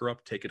that sucker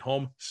up, take it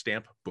home,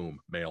 stamp, boom,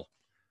 mail.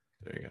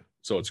 There you go.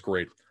 So it's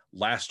great.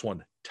 Last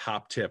one,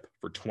 top tip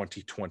for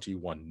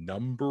 2021.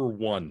 Number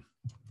one,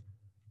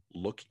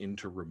 look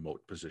into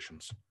remote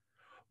positions.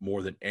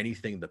 More than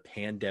anything, the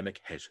pandemic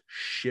has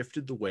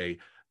shifted the way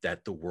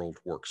that the world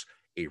works.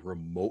 A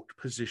remote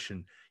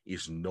position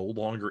is no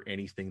longer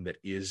anything that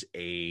is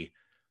a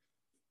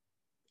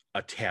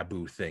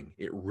taboo thing.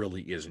 It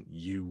really isn't.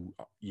 You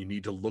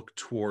need to look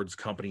towards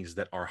companies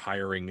that are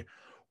hiring,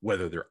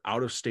 whether they're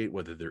out of state,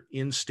 whether they're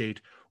in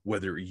state,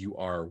 whether you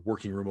are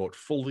working remote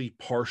fully,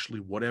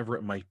 partially, whatever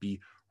it might be.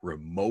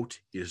 Remote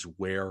is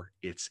where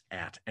it's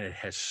at. And it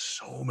has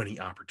so many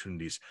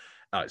opportunities,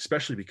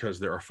 especially because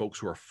there are folks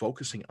who are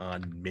focusing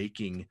on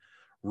making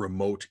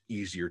remote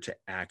easier to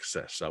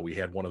access. We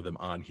had one of them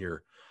on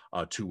here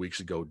 2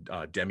 weeks ago,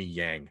 Demi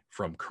Yang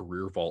from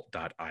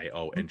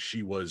careervault.io. And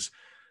she was,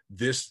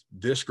 this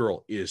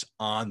girl is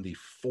on the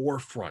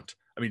forefront.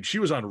 I mean, she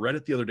was on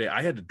Reddit the other day.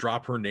 I had to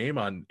drop her name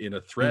in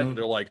a thread. And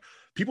they're like,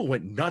 people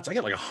went nuts. I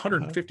got like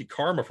 150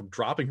 karma from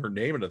dropping her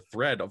name in a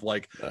thread of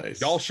like,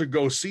 nice. Y'all should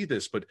go see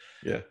this. But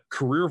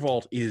Career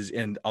Vault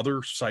and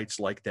other sites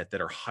like that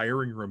are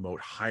hiring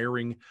remote,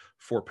 hiring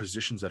for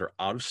positions that are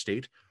out of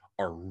state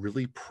are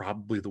really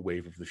probably the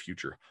wave of the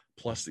future.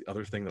 Plus, the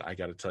other thing that I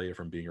got to tell you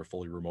from being a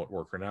fully remote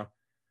worker now,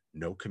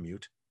 no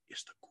commute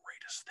is the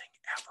greatest thing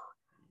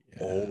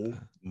ever. Oh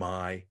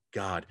my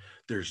God.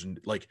 There's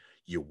like,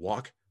 you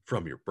walk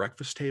from your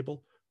breakfast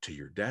table to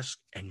your desk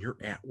and you're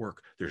at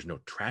work. There's no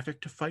traffic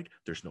to fight.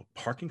 There's no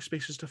parking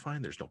spaces to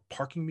find. There's no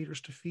parking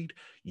meters to feed.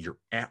 You're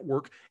at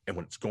work. And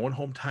when it's going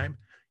home time,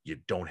 you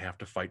don't have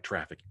to fight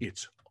traffic.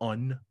 It's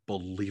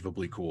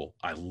unbelievably cool.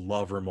 I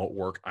love remote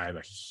work. I'm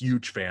a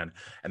huge fan.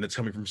 And that's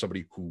coming from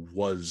somebody who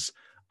was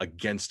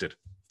against it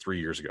 3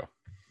 years ago.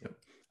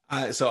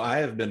 So I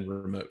have been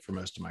remote for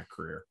most of my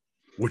career.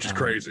 Which is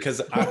crazy.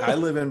 Because I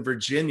live in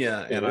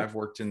Virginia and I've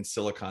worked in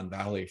Silicon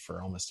Valley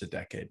for almost a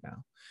decade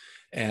now.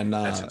 And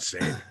that's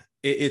insane.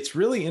 It's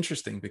really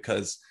interesting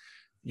because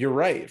you're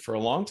right. For a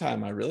long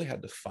time, I really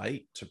had to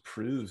fight to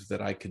prove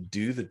that I could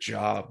do the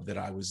job that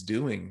I was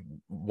doing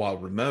while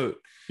remote.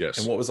 Yes.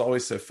 And what was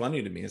always so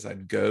funny to me is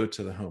I'd go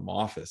to the home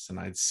office and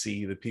I'd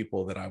see the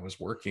people that I was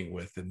working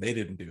with, and they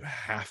didn't do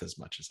half as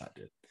much as I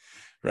did.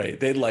 Right.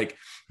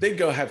 They'd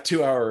go have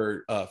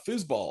 2-hour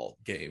foosball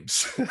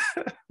games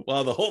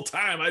while the whole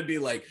time I'd be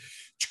like,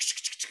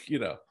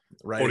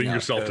 putting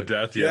yourself to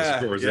death.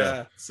 Yes, of course.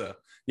 Yeah. So,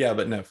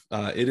 but no,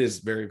 it is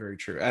very, very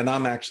true. And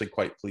I'm actually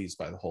quite pleased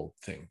by the whole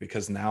thing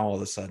because now all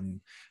of a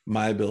sudden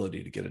my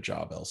ability to get a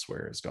job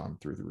elsewhere has gone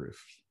through the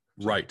roof.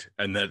 Right.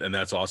 And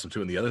that's awesome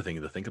too. And the other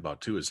thing to think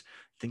about too is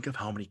think of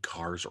how many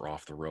cars are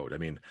off the road. I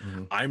mean,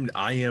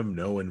 I am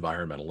no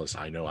environmentalist.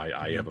 I know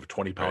I have a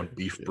 20-pound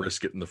beef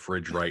brisket in the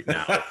fridge right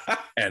now.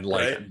 And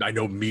like, Right. I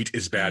know meat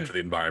is bad for the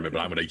environment,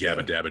 but I'm going to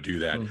yabba dabba do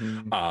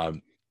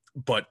that.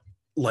 But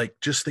like,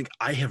 just think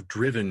I have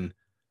driven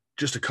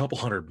just a couple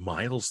hundred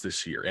miles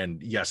this year.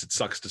 And yes, it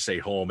sucks to stay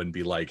home and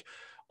be like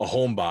a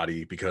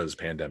homebody because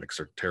pandemics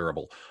are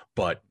terrible.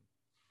 But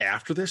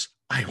after this,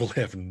 I will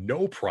have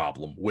no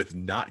problem with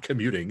not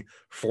commuting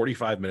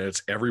 45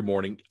 minutes every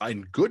morning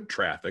in good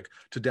traffic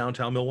to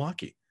downtown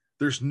Milwaukee.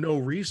 There's no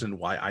reason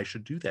why I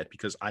should do that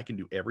because I can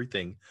do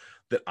everything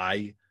that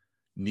I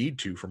need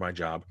to for my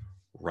job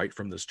right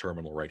from this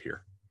terminal right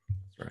here.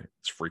 That's right.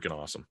 It's freaking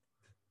awesome.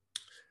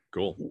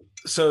 Cool.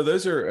 So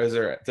those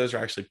are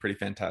actually pretty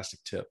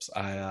fantastic tips.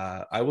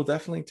 I will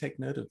definitely take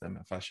note of them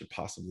if I should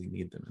possibly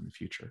need them in the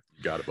future.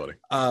 Got it, buddy.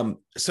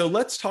 So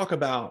let's talk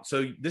about,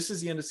 so this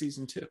is the end of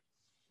season 2,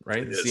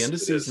 right? This is the end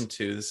of season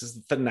 2. This is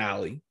the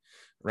finale,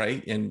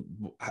 right? And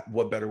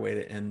what better way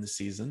to end the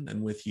season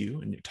than with you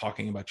and you're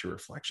talking about your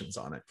reflections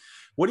on it.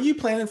 What are you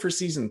planning for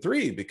season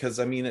 3? Because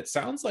I mean, it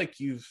sounds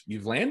like you've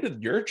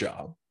landed your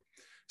job.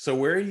 So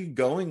where are you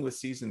going with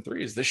season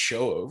 3? Is this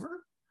show over?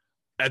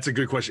 That's a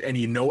good question.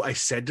 And, I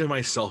said to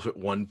myself at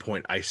one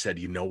point, I said,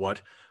 you know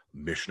what?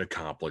 Mission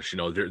accomplished.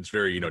 It's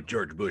very,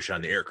 George Bush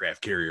on the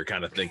aircraft carrier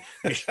kind of thing.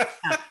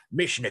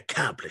 Mission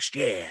accomplished.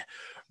 Yeah.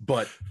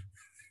 But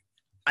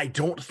I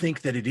don't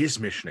think that it is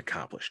mission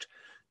accomplished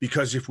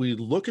because if we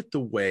look at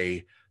the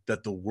way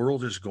that the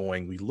world is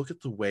going, we look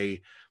at the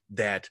way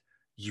that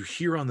you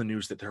hear on the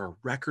news that there are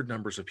record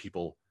numbers of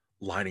people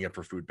lining up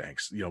for food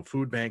banks,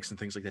 food banks and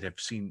things like that have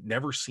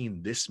never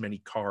seen this many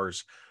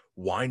cars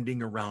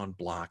winding around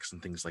blocks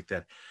and things like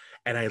that.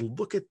 And I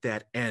look at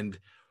that and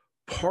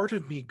part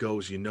of me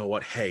goes, you know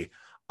what? Hey,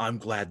 I'm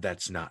glad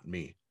that's not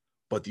me.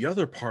 But the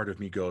other part of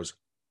me goes,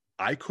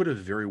 I could have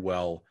very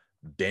well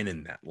been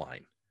in that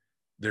line.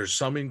 There's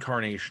some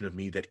incarnation of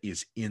me that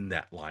is in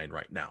that line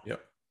right now.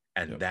 Yep.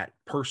 And that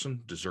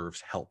person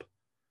deserves help.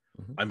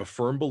 I'm a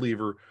firm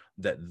believer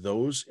that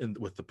those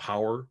with the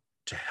power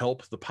to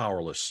help the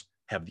powerless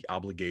have the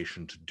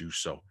obligation to do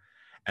so.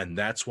 And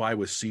that's why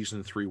with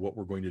season 3, what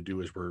we're going to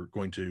do is we're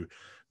going to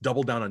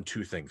double down on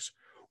 2 things.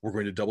 We're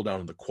going to double down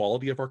on the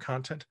quality of our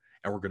content,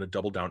 and we're going to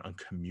double down on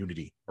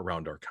community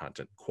around our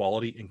content,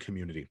 quality and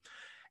community.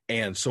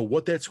 And so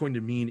what that's going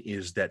to mean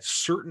is that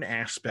certain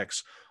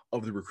aspects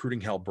of the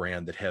Recruiting Hell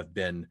brand that have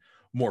been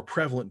more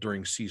prevalent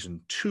during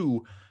season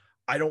 2,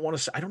 I don't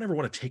ever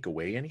want to take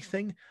away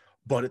anything,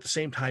 but at the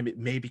same time, it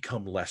may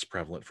become less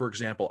prevalent. For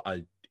example,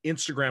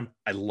 Instagram,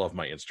 I love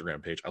my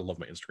Instagram page. I love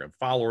my Instagram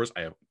followers.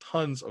 I have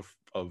tons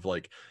of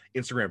like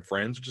Instagram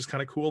friends, which is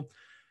kind of cool.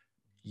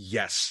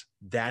 Yes,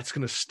 that's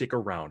going to stick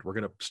around. We're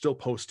going to still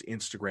post to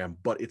Instagram,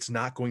 but it's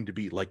not going to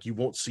be like you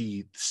won't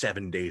see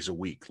 7 days a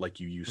week like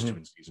you used to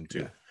in season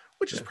 2,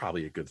 which is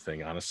probably a good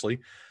thing, honestly.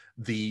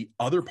 The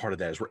other part of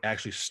that is we're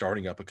actually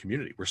starting up a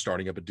community. We're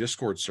starting up a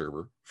Discord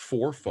server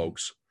for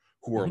folks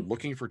who are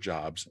looking for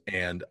jobs.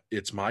 And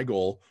it's my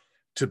goal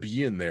to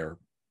be in there,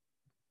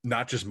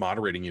 not just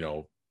moderating,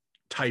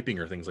 typing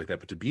or things like that,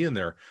 but to be in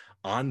there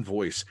on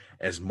voice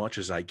as much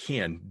as I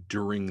can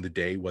during the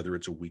day, whether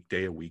it's a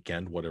weekday, a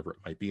weekend, whatever it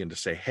might be, and to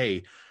say,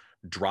 hey,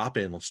 drop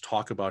in, let's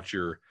talk about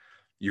your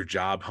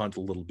job hunt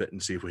a little bit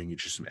and see if we can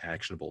get you some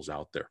actionables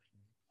out there.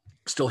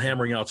 Still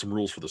hammering out some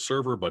rules for the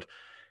server, but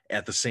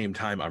at the same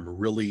time, I'm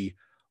really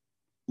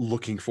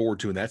looking forward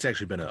to, and that's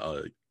actually been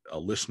a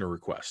listener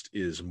request,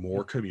 is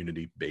more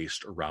community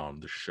based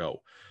around the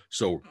show.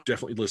 So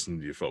definitely listening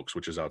to you folks,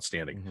 which is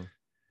outstanding.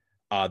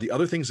 The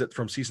other things that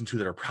from season 2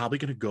 that are probably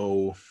going to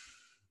go,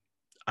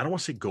 I don't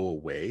want to say go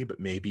away, but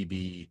maybe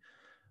be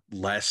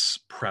less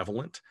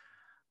prevalent.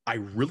 I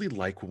really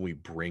like when we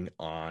bring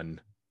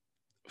on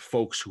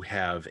folks who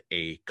have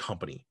a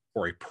company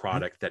or a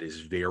product that is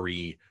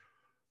very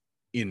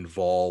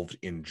involved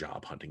in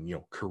job hunting,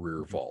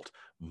 Career Vault,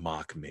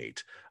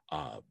 Mockmate,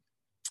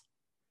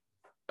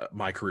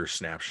 My Career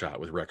Snapshot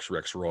with Rex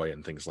Roy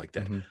and things like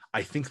that.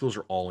 I think those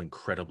are all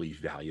incredibly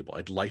valuable.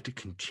 I'd like to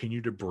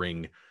continue to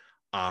bring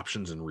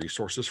options and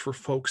resources for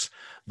folks.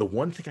 The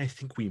one thing I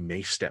think we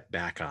may step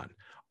back on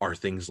are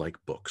things like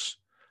books.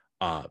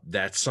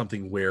 That's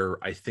something where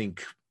I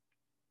think,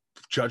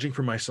 judging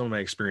from some of my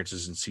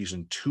experiences in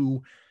season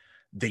 2,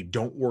 they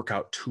don't work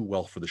out too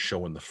well for the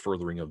show in the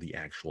furthering of the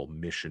actual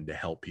mission to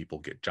help people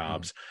get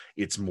jobs.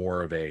 It's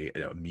more of a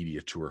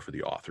media tour for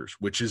the authors,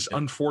 which is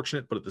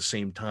unfortunate, but at the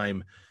same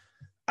time,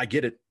 I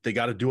get it. They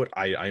got to do it.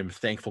 I am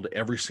thankful to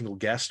every single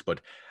guest,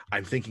 but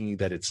I'm thinking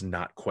that it's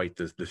not quite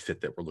the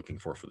fit that we're looking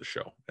for the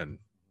show. And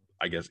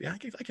I guess, I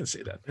can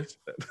say that.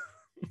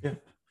 Yeah.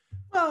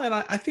 Well, and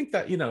I think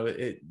that,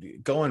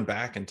 going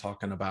back and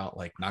talking about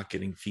like not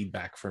getting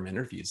feedback from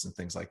interviews and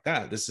things like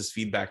that, this is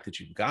feedback that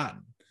you've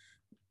gotten.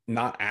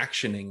 Not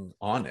actioning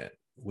on it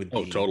would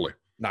be totally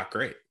not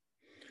great.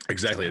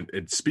 Exactly.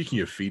 And speaking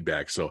of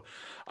feedback, so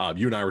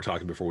you and I were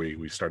talking before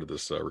we started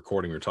this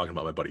recording. We were talking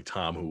about my buddy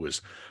Tom, who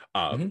was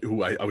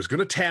who I was going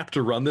to tap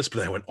to run this, but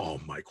then I went, oh,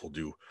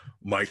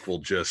 Mike will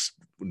just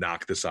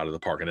knock this out of the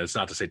park. And it's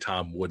not to say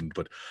Tom wouldn't,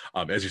 but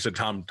as you said,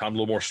 Tom a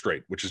little more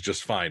straight, which is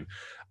just fine.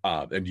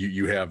 And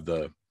you have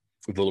the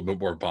a little bit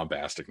more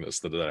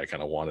bombasticness that I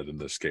kind of wanted in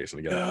this case.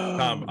 And again,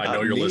 Tom, I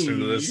know you're listening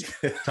to this.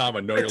 Tom,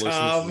 I know you're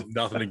listening. This is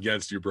nothing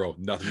against you, bro.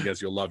 Nothing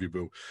against you. I love you,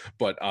 boo.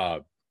 But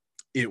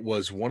it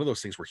was one of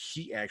those things where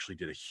he actually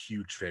did a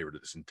huge favor to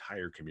this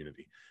entire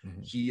community.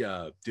 Mm-hmm. He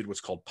did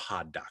what's called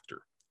Pod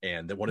Doctor.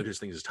 And then one of his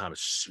things is Tom is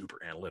super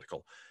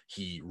analytical.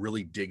 He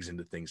really digs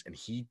into things. And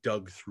he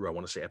dug through, I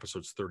want to say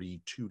episodes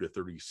 32 to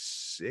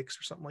 36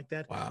 or something like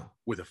that. Wow.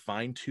 With a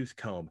fine tooth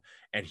comb.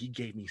 And he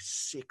gave me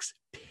 6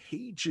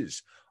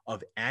 pages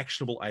of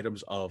actionable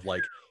items of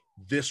like,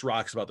 this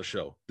rocks about the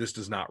show. This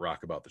does not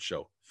rock about the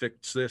show.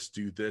 Fix this,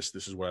 do this.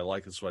 This is what I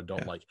like. This is what I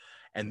don't like.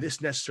 And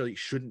this necessarily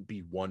shouldn't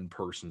be one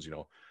person's,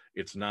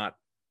 it's not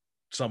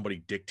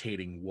somebody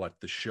dictating what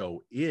the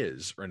show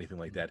is or anything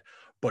like that,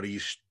 but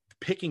he's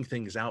picking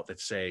things out that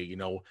say,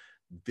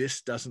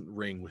 this doesn't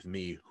ring with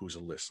me who's a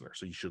listener.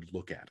 So you should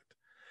look at it.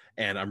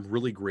 And I'm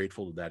really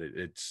grateful that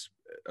it's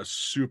a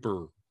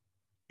super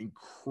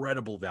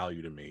incredible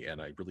value to me.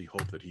 And I really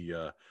hope that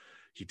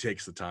he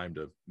takes the time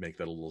to make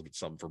that a little bit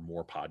something for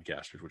more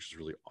podcasters, which is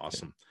really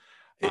awesome.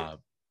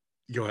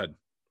 Go ahead.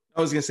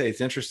 I was going to say,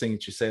 it's interesting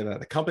that you say that.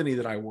 The company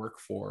that I work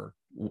for,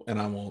 and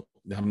I'm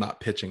not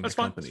pitching the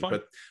company,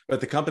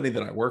 but the company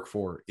that I work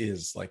for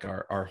is like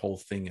our whole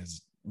thing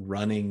is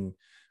running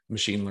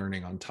machine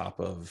learning on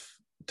top of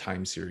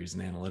time series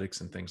and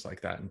analytics and things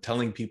like that, and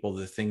telling people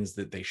the things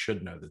that they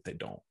should know that they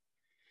don't.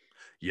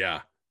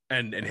 Yeah.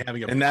 And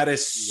having and that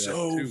is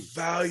so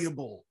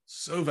valuable.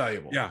 So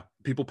valuable. Yeah.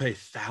 People pay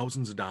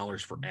thousands of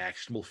dollars for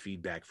actionable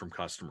feedback from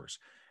customers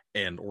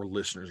and or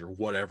listeners or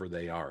whatever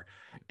they are.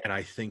 And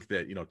I think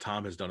that,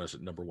 Tom has done us at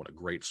number one, a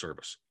great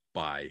service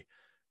by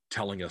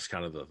telling us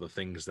kind of the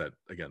things that,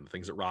 again, the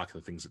things that rock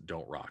and the things that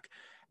don't rock.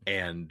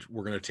 And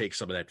we're going to take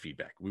some of that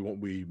feedback.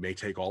 We may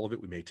take all of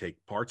it. We may take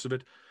parts of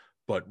it,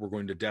 but we're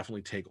going to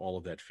definitely take all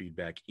of that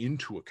feedback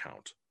into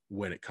account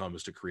when it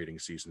comes to creating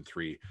season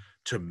 3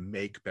 to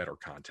make better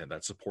content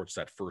that supports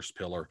that first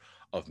pillar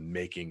of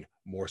making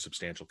more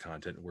substantial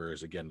content.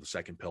 Whereas again, the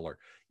second pillar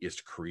is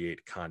to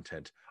create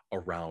content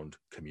around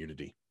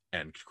community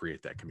and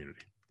create that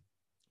community.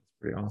 That's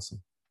pretty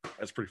awesome.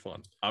 That's pretty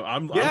fun.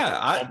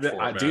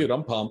 Dude,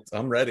 I'm pumped.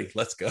 I'm ready.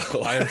 Let's go.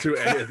 I am too.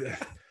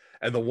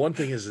 And the one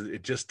thing is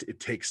it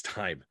takes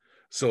time.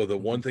 So the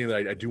one thing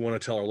that I do want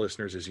to tell our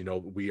listeners is,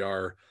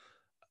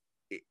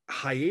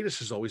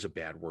 hiatus is always a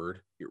bad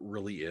word. It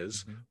really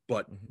is,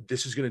 but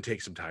this is going to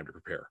take some time to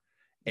prepare.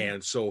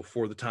 And so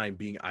for the time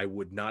being, I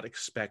would not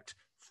expect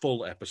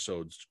full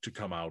episodes to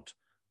come out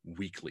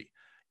weekly.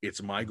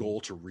 It's my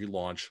goal to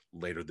relaunch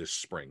later this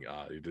spring.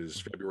 It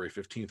is February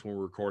 15th when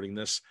we're recording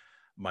this.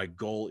 My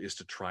goal is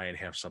to try and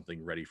have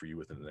something ready for you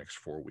within the next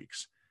 4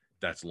 weeks.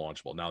 That's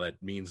launchable. Now that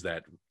means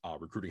that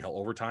Recruiting Hell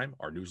Overtime,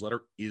 our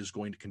newsletter, is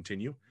going to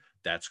continue.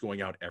 That's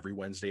going out every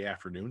Wednesday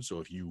afternoon. So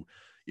if you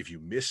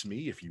miss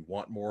me, if you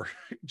want more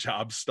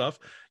job stuff,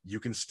 you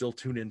can still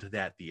tune into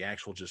that. The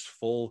actual just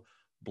full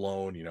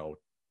blown,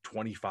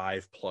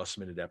 25 plus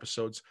minute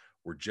episodes.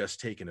 We're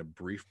just taking a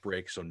brief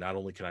break. So not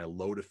only can I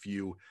load a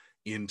few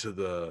into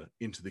the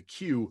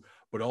queue,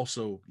 but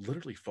also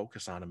literally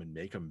focus on them and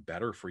make them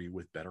better for you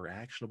with better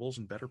actionables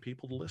and better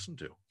people to listen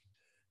to.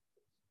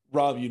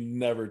 Rob, you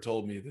never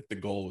told me that the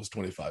goal was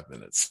 25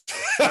 minutes.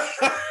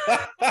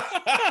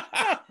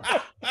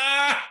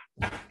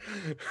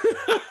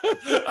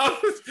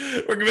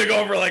 We're gonna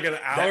go over like an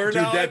hour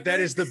now.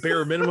 That is the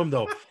bare minimum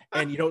though.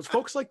 And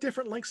folks like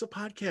different lengths of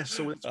podcasts,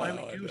 so it's why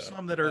we do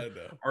some that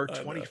are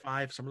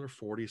 25, some that are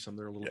 40, some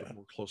that are a little bit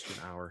more close to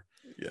an hour.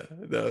 Yeah,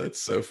 no, that's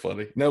so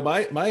funny. No,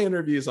 my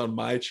interviews on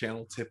my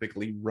channel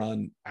typically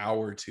run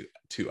hour to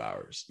 2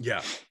 hours.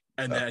 Yeah.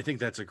 And I think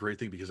that's a great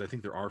thing, because I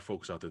think there are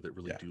folks out there that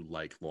really do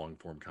like long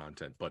form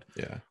content, but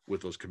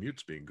with those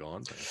commutes being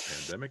gone by the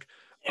pandemic,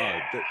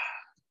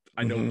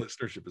 I know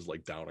listenership is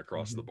like down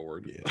across the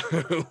board,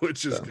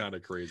 which is kind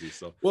of crazy.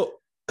 So, well,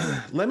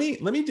 let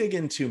me dig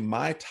into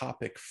my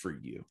topic for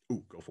you.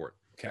 Ooh, go for it.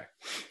 Okay.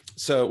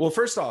 So, well,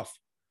 first off,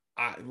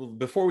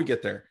 before we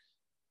get there,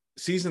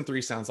 season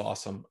 3 sounds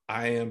awesome.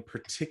 I am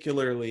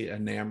particularly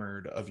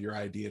enamored of your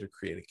idea to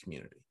create a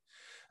community.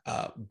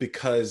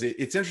 Because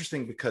it's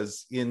interesting,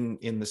 because in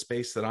the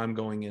space that I'm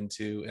going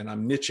into, and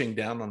I'm niching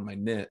down on my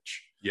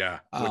niche. Yeah.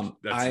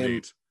 That's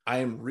neat. I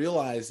am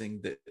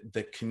realizing that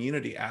the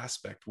community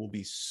aspect will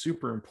be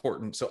super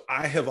important. So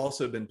I have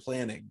also been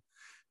planning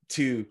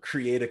to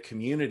create a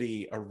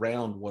community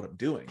around what I'm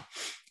doing.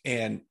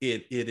 And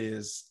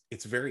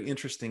it's very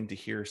interesting to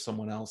hear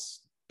someone else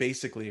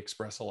basically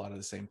express a lot of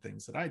the same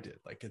things that I did.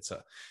 Like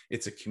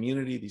it's a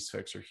community. These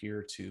folks are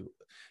here to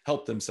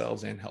help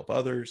themselves and help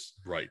others.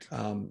 Right.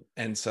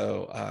 And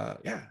so,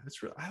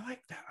 it's real. I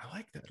like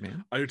that,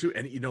 man. I do too.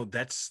 And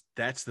that's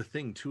the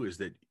thing too, is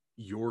that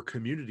your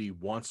community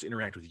wants to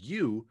interact with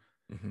you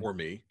or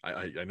me.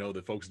 I know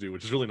that folks do,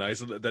 which is really nice.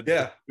 That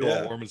Yeah, feel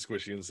all warm and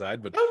squishy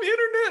inside, but I'm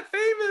internet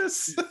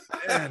famous.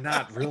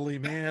 not really,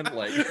 man.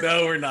 Like,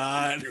 no, we're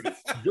not.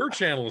 Your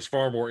channel is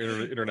far more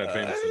internet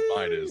famous than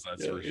mine is.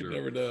 That's for you sure.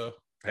 Never know.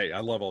 Hey, I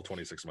love all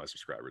 26 of my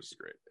subscribers. It's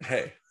great.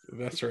 Hey,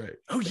 that's right.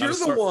 Oh, you're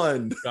the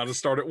one. Got to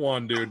start at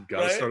one, dude.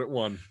 Got to start at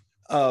one.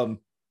 And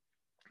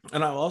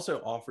I'll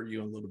also offer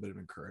you a little bit of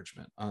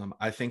encouragement.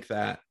 I think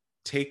that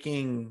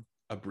taking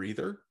a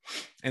breather,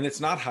 and it's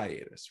not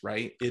hiatus,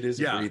 right? It is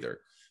a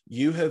breather.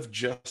 You have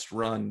just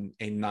run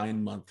a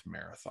 9-month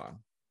marathon.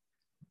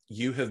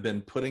 You have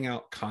been putting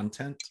out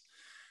content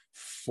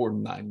for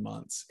 9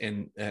 months.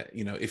 And,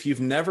 if you've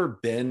never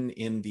been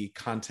in the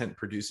content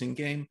producing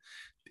game,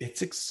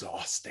 it's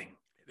exhausting.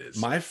 It is.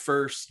 My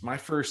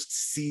first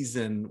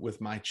season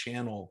with my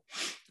channel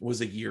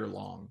was a year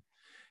long.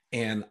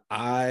 And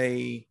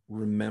I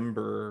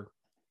remember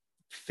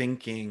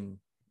thinking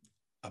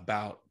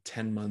about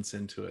 10 months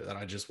into it that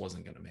I just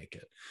wasn't going to make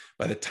it.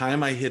 By the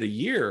time I hit a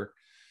year,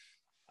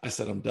 I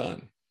said, I'm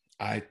done.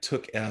 I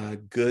took a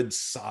good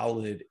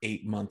solid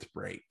 8-month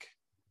break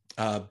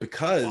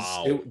because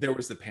there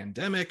was the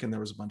pandemic and there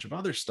was a bunch of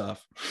other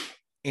stuff.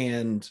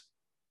 And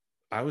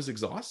I was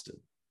exhausted.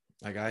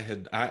 Like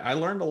I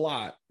learned a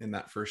lot in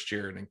that first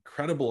year, an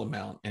incredible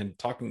amount. And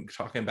talking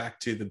back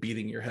to the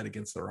beating your head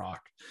against the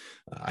rock,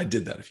 I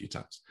did that a few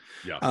times.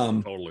 Yeah,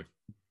 totally.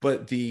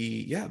 But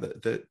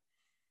the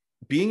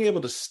being able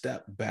to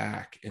step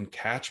back and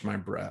catch my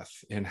breath,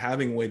 and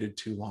having waited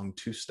too long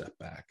to step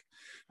back,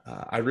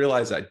 I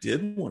realized I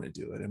did want to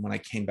do it. And when I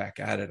came back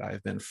at it,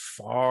 I've been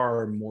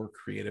far more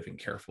creative and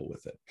careful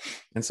with it.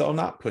 And so I'm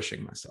not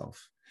pushing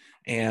myself.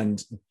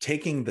 And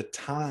taking the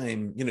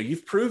time,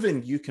 you've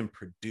proven you can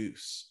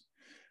produce.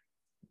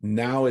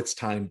 Now it's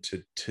time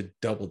to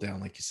double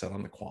down, like you said,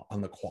 on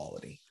the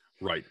quality.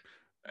 Right.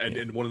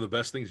 And one of the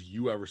best things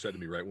you ever said to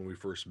me right when we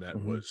first met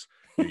was,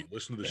 you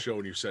listened to the show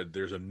and you said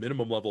there's a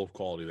minimum level of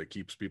quality that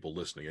keeps people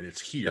listening, and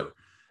it's here. Yep.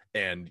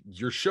 And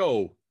your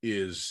show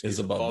is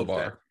above the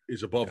bar.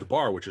 Is above the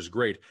bar, which is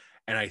great.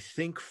 And I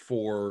think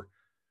for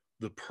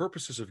the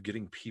purposes of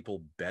getting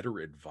people better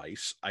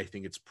advice, I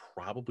think it's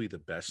probably the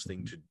best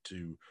thing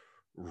to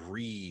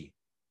redo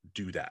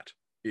that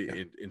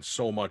in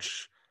so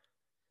much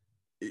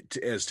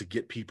as to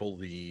get people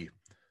the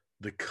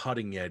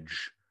cutting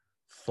edge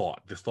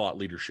the thought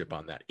leadership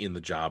on that in the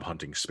job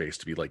hunting space,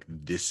 to be like,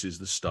 this is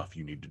the stuff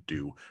you need to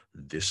do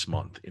this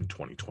month in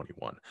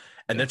 2021.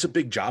 And that's a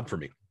big job for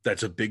me.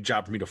 That's a big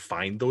job for me to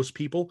find those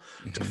people,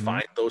 to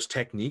find those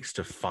techniques,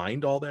 to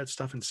find all that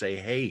stuff and say,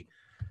 hey,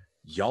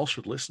 y'all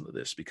should listen to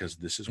this because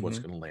this is what's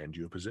going to land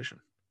you a position.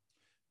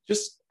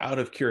 Just out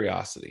of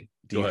curiosity,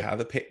 do you have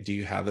a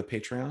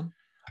Patreon?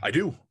 I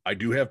do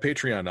have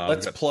Patreon.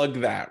 Let's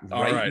plug that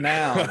right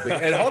now.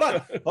 And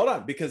hold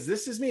on, because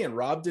this is me, and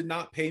Rob did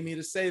not pay me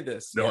to say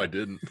this. No, I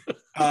didn't.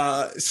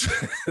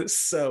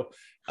 So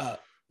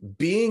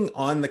being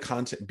in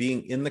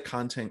the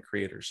content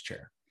creators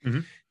chair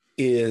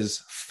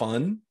is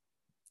fun.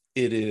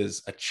 It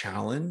is a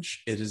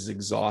challenge. It is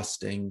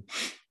exhausting,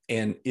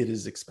 and it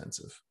is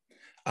expensive.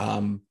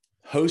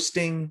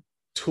 Hosting,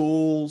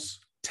 tools,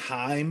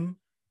 time,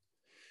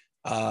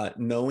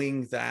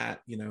 knowing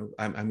that,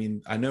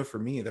 I know for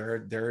me,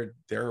 there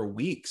are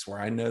weeks where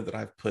I know that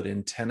I've put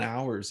in 10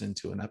 hours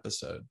into an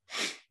episode.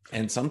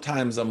 And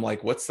sometimes I'm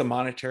like, what's the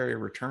monetary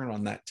return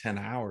on that 10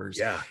 hours?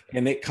 Yeah.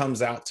 And it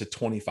comes out to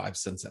 25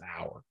 cents an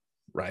hour.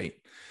 Right.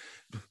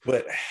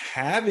 But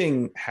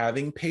having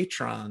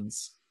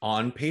patrons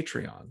on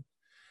Patreon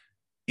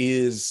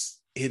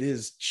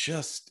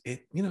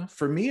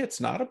for me,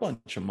 it's not a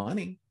bunch of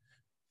money,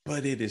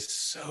 but it is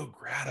so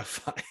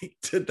gratifying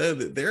to know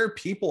that there are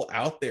people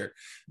out there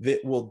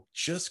that will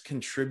just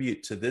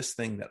contribute to this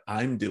thing that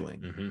I'm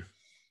doing,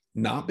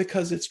 not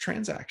because it's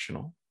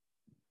transactional,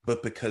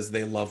 but because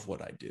they love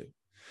what I do.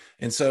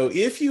 And so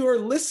if you are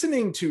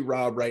listening to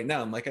Rob right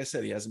now, and like I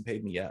said, he hasn't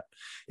paid me yet.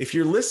 If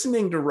you're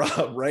listening to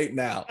Rob right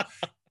now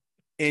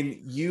and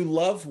you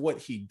love what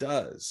he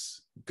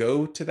does,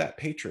 go to that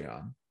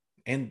Patreon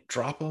and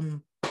drop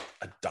him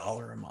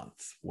 $1 a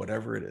month,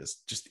 whatever it is.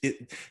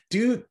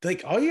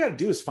 All you got to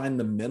do is find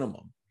the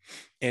minimum.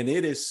 And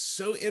it is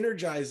so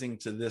energizing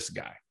to this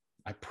guy.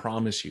 I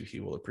promise you, he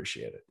will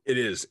appreciate it. It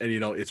is. And,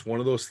 it's one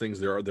of those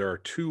things. There are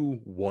two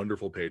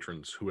wonderful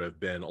patrons who have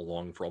been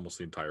along for almost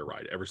the entire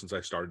ride, ever since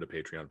I started a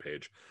Patreon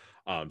page.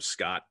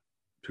 Scott,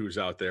 who's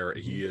out there,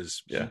 he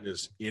is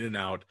in and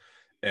out.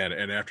 And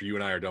after you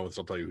and I are done with this,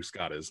 I'll tell you who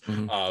Scott is.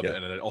 And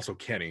then also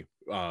Kenny.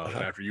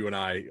 After you and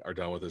I are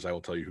done with this, I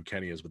will tell you who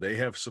Kenny is. But they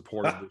have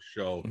supported the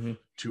show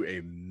to a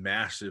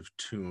massive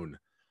tune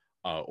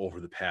over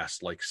the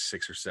past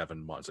 6 or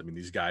 7 months. I mean,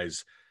 these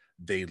guys,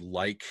 they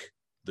like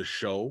the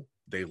show.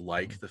 They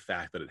like the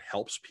fact that it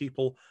helps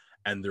people,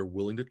 and they're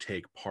willing to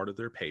take part of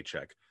their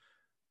paycheck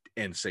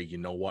and say, you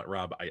know what,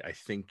 Rob, I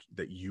think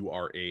that you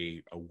are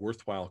a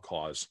worthwhile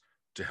cause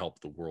to help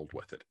the world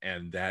with it.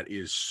 And that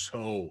is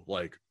so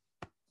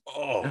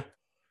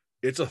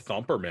it's a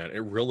thumper, man.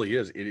 It really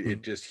is.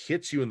 It just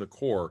hits you in the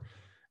core,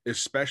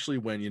 especially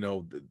when,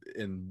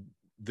 and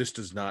this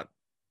does not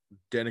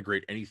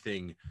denigrate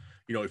anything.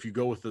 You know, if you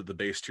go with the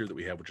base tier that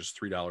we have, which is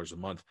 $3 a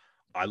month,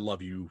 I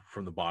love you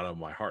from the bottom of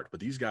my heart. But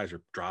these guys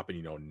are dropping,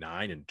 you know,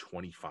 $9 and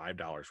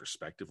 $25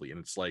 respectively, and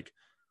it's like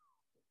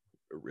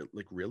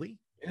really,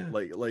 Yeah.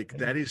 like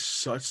that is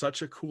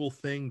such a cool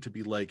thing to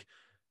be like,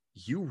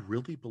 you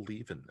really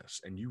believe in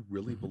this, and you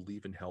really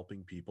believe in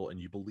helping people, and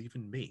you believe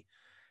in me,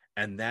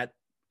 and that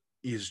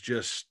is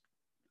just,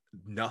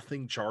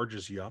 nothing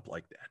charges you up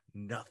like that.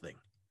 Nothing.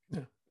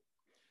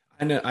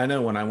 Yeah. I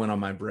know when I went on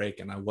my break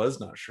and I was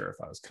not sure if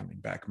I was coming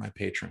back, my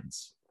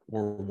patrons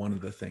were one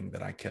of the things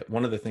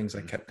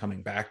I kept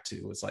coming back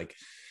to was like,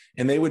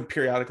 and they would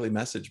periodically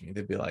message me.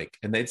 They'd be like,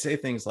 and they'd say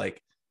things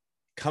like,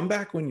 come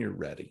back when you're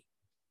ready.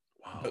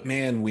 Wow. But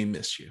man, we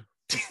miss you.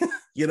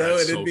 You know,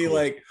 and it'd be cool.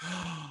 Like,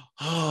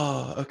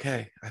 oh,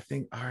 okay. I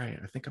think I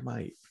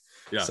might.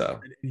 Yeah.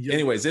 So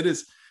anyways, it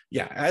is,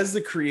 yeah, as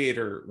the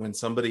creator, when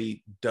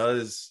somebody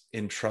does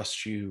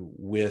entrust you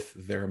with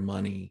their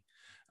money,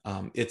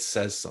 it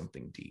says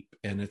something deep,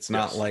 and it's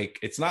not like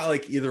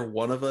either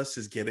one of us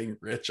is getting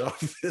rich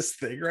off this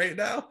thing right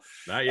now.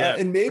 Not yet.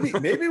 And maybe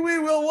we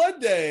will one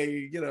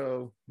day, you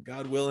know,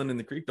 God willing, and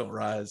the creek don't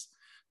rise.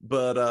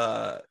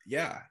 But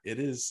yeah,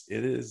 it's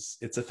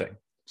a thing.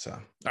 So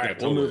all right,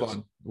 we'll move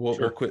on. We'll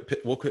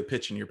quit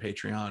pitching your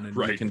Patreon,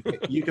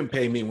 and you can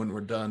pay me when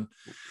we're done.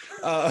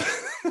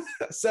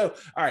 So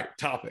all right,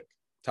 topic.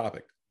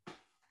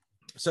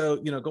 So,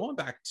 you know, going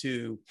back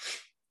to,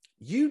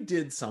 you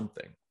did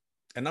something,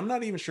 and I'm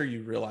not even sure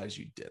you realize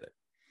you did it.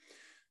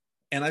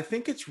 And I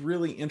think it's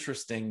really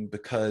interesting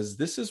because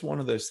this is one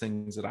of those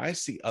things that I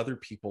see other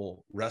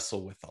people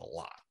wrestle with a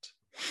lot.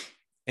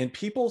 And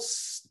people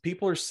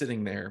are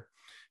sitting there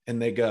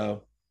and they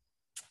go,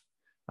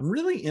 I'm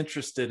really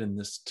interested in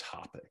this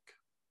topic.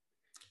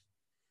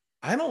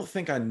 I don't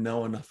think I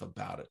know enough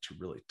about it to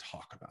really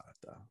talk about it,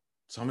 though.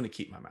 So I'm going to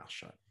keep my mouth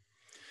shut.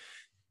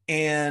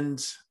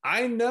 And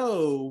I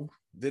know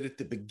that at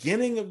the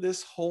beginning of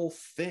this whole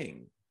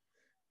thing,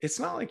 it's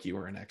not like you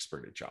were an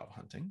expert at job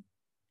hunting.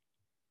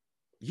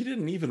 You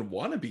didn't even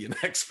want to be an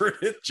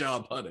expert at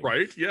job hunting.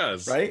 Right.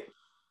 Yes. Right.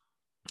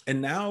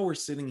 And now we're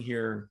sitting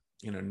here,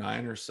 you know,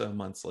 9 or so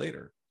months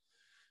later,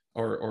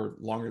 or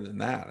longer than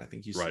that. I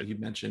think you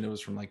mentioned it was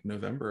from like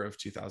November of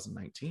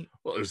 2019.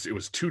 Well, it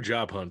was 2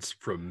 job hunts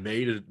from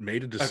May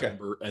to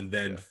December, and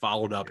then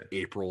followed up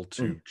April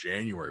to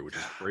January, which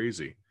is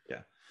crazy.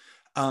 Yeah.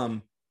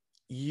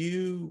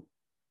 You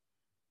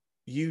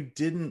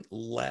didn't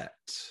let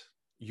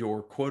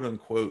your quote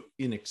unquote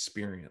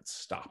inexperience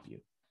stop you.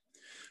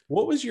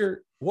 What was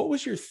your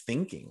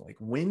thinking like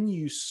when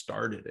you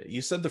started it?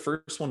 You said the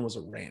first one was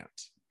a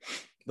rant.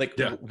 Like,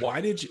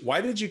 why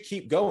did you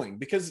keep going?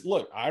 Because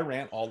look, I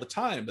rant all the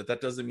time, but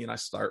that doesn't mean I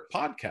start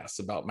podcasts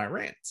about my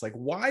rants. Like,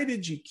 why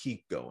did you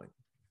keep going?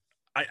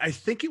 I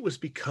think it was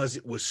because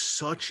it was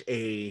such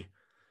a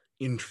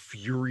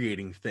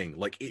infuriating thing.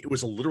 Like, it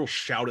was a literal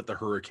shout at the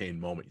hurricane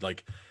moment.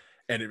 Like,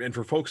 and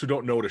for folks who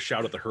don't know what a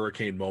shout at the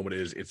hurricane moment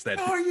is, it's that,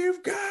 oh,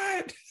 you've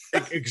got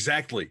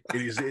exactly.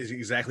 It is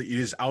exactly. It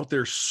is out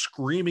there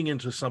screaming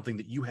into something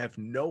that you have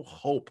no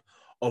hope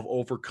of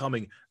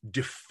overcoming.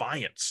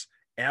 Defiance,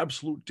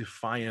 absolute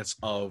defiance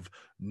of,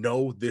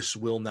 no, this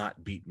will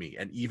not beat me.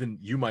 And even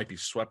you might be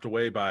swept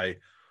away by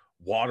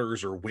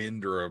waters or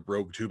wind or a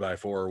rogue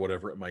 2x4 or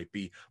whatever it might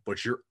be,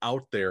 but you're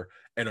out there,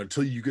 and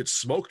until you get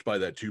smoked by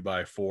that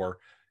 2x4,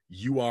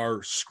 you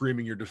are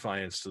screaming your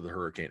defiance to the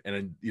hurricane.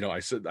 And, you know,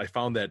 I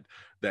found that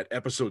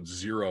episode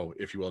 0,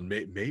 if you will,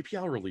 maybe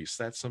I'll release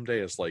that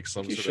someday as like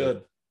some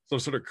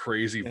sort of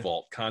crazy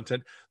vault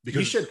content, because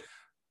you should.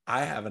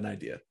 I have an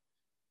idea.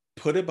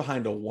 Put it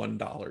behind a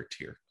 $1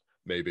 tier.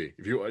 Maybe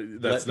if you,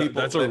 that's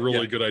a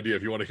really good idea.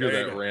 If you want to hear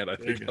that rant, I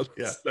think I'll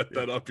set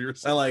that up here.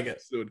 I like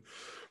it soon.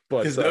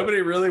 But because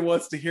nobody really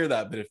wants to hear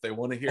that, but if they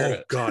want to hear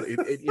it, God,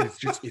 it's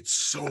just, it's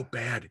so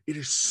bad. It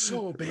is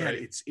so bad.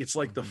 Right. It's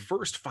like the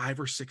first 5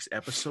 or 6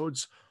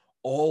 episodes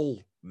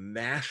all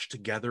mashed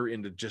together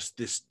into just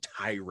this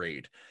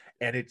tirade,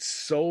 and it's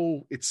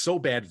so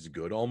bad it's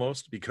good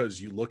almost, because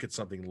you look at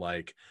something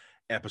like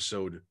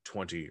episode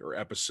 20 or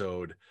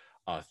episode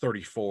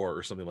 34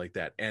 or something like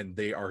that, and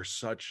they are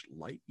such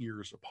light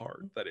years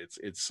apart that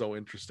it's so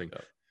interesting.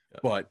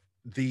 But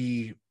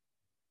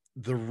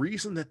the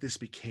reason that this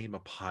became a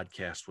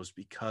podcast was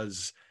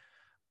because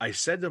I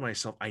said to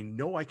myself, I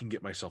know I can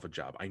get myself a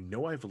job. I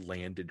know I've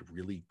landed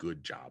really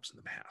good jobs in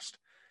the past,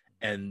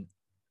 and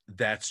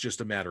that's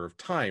just a matter of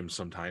time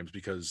sometimes,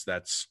 because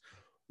that's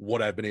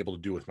what I've been able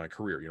to do with my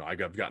career. You know,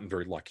 I've gotten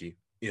very lucky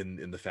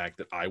in the fact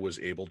that I was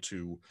able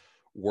to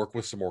work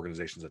with some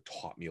organizations that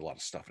taught me a lot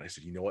of stuff. And I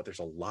said, you know what, there's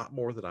a lot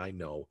more that I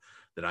know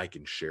that I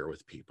can share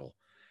with people.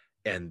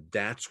 And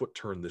that's what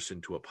turned this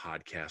into a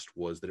podcast,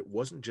 was that it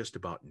wasn't just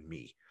about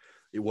me.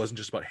 It wasn't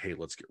just about, hey,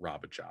 let's get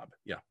Rob a job.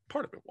 Yeah,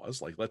 part of it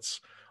was like, let's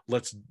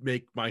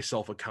make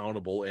myself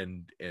accountable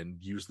and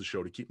use the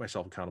show to keep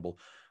myself accountable.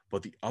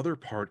 But the other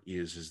part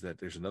is that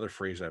there's another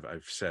phrase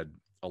I've said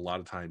a lot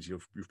of times.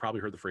 You've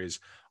probably heard the phrase,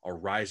 a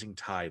rising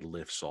tide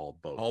lifts all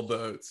boats. All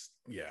boats.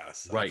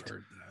 Yes. Right. I've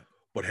heard that.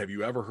 But have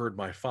you ever heard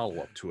my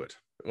follow-up to it?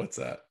 What's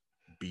that?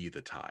 Be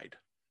the tide.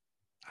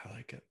 I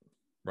like it.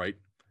 Right?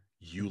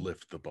 You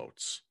lift the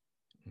boats.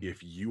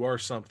 If you are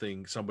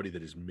somebody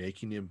that is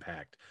making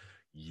impact,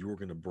 you're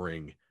going to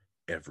bring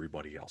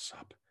everybody else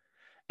up.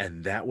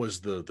 And that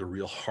was the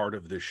real heart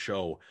of this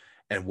show,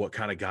 and what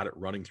kind of got it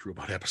running through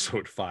about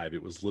episode 5.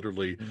 It was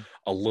literally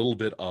a little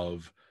bit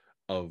of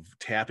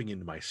tapping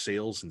into my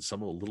sales and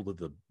a little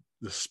bit of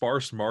the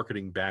sparse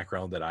marketing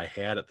background that I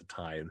had at the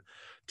time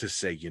to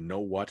say, you know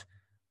what?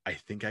 I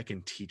think I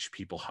can teach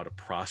people how to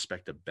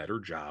prospect a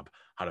better job,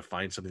 how to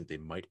find something that they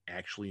might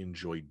actually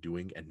enjoy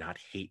doing and not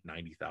hate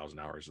 90,000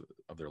 hours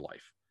of their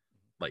life.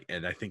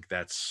 And I think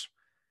that's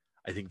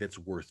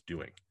worth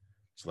doing.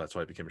 So that's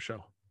why it became a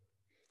show.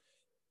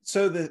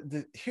 So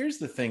here's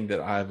the thing that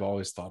I've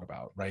always thought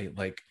about, right?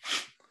 Like,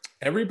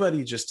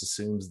 everybody just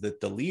assumes that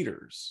the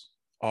leaders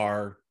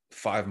are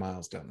 5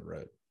 miles down the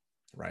road,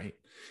 right?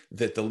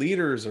 That the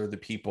leaders are the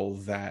people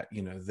that,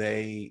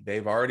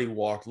 they've already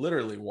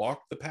literally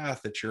walked the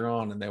path that you're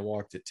on, and they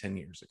walked it 10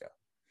 years ago,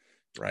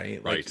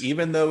 right? Like,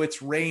 even though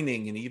it's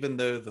raining and even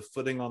though the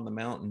footing on the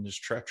mountain is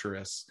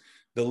treacherous,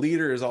 the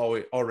leader is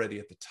already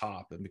at the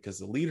top. And because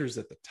the leader's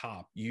at the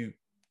top, you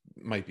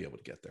might be able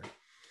to get there.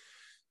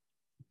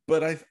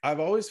 But I've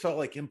always felt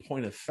like, in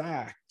point of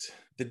fact,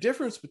 the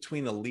difference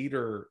between a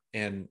leader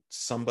and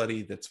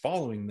somebody that's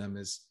following them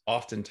is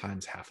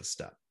oftentimes half a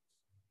step.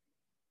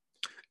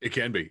 It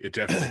can be. It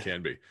definitely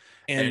can be.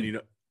 And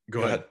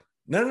go ahead.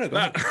 No, go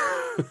ahead.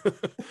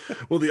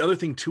 Well, the other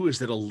thing too is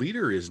that a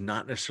leader is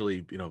not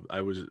necessarily, I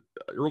was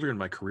earlier in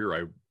my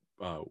career,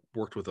 I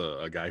worked with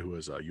a guy who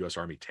was a U.S.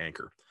 Army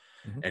tanker.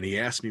 And he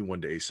asked me one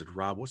day, he said,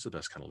 Rob, what's the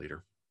best kind of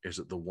leader? Is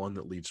it the one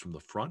that leads from the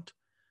front?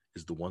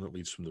 Is the one that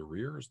leads from the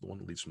rear? Or is the one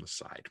that leads from the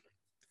side?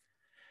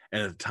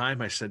 And at the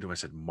time I said to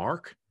him,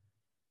 Mark,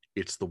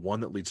 it's the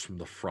one that leads from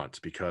the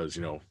front, because,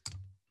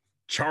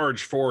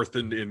 charge forth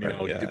and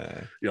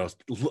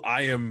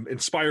I am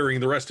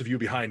inspiring the rest of you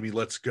behind me.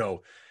 Let's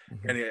go.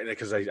 And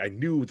because I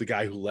knew the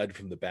guy who led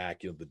from the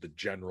back, the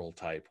general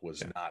type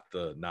was not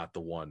the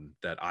one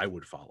that I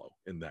would follow.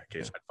 In that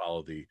case, I'd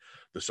follow the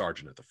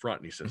sergeant at the front.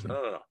 And he says,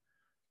 no,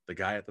 the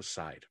guy at the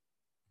side.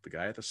 The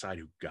guy at the side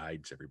who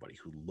guides everybody,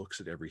 who looks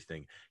at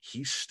everything,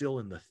 he's still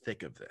in the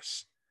thick of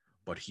this,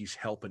 but he's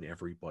helping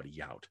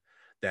everybody out.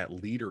 That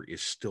leader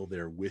is still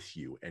there with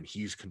you, and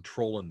he's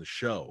controlling the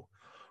show.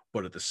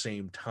 But at the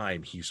same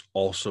time, he's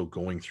also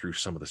going through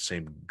some of the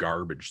same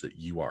garbage that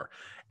you are.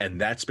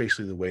 And that's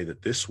basically the way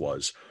that this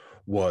was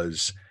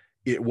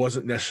it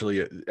wasn't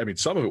necessarily,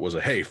 some of it was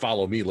hey,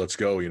 follow me, let's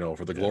go,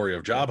 for the glory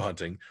of job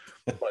hunting.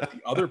 But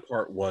the other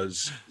part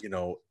was,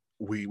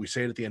 we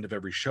say it at the end of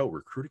every show,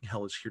 Recruiting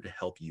Hell is here to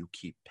help you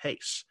keep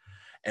pace.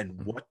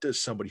 And what does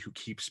somebody who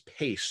keeps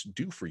pace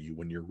do for you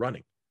when you're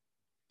running?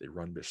 They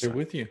run beside They're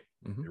with you.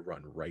 They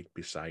run right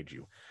beside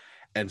you.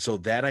 And so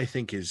that, I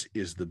think, is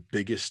the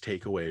biggest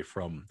takeaway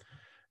from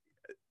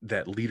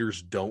that.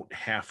 Leaders don't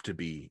have to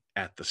be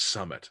at the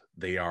summit.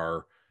 They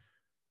are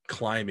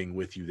climbing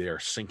with you. They are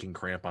sinking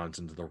crampons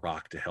into the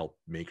rock to help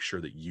make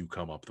sure that you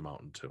come up the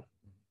mountain too.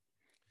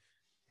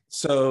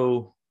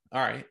 So,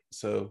 all right.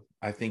 So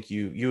I think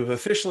you have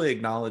officially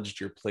acknowledged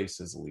your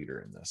place as a leader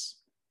in this.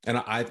 And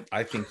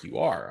I think you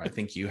are. I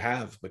think you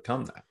have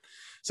become that.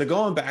 So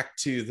going back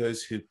to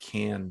those who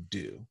can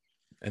do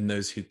and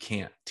those who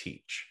can't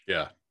teach.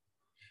 Yeah.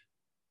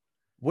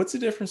 What's the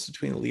difference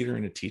between a leader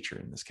and a teacher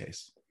in this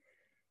case?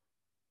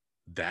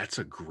 That's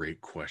a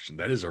great question.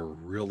 That is a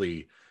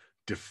really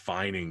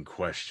defining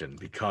question,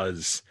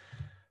 because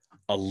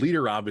a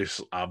leader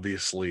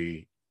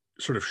obviously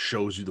sort of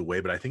shows you the way,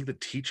 but I think the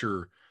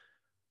teacher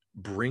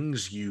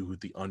brings you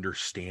the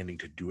understanding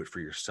to do it for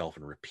yourself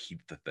and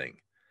repeat the thing.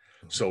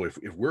 So if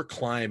we're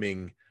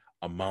climbing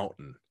a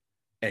mountain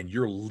and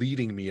you're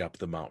leading me up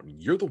the mountain,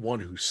 you're the one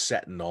who's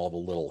setting all the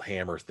little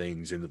hammer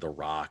things into the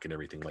rock and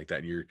everything like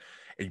that.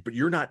 But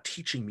you're not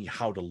teaching me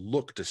how to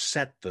look to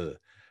set the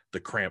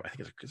cramp. I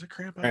think is it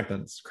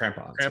crampon?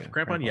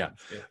 Crampon. Yeah.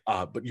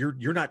 But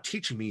you're not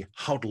teaching me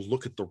how to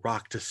look at the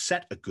rock to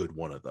set a good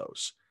one of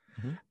those.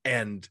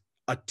 And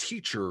a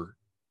teacher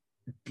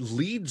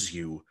leads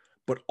you,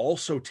 but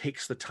also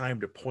takes the time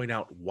to point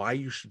out why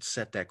you should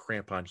set that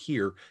crampon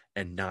here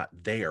and not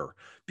there.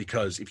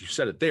 Because if you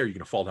set it there, you're going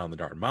to fall down the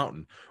darn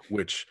mountain,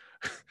 which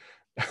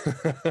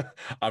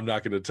I'm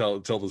not going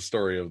to tell the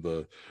story of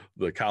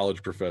the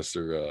college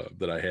professor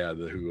that I had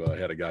who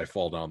had a guy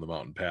fall down the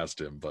mountain past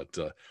him. But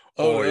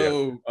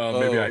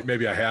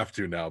maybe I have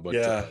to now. But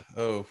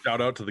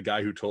shout out to the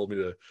guy who told me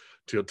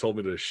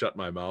to shut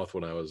my mouth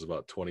when I was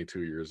about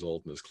 22 years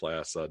old in his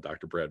class.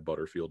 Dr. Brad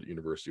Butterfield at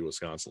University of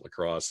Wisconsin La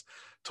Crosse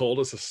told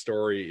us a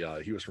story.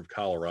 He was from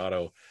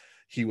Colorado.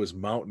 He was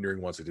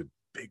mountaineering once. He did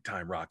big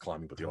time rock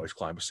climbing, but they always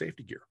climb with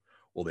safety gear.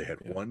 Well, they had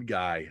one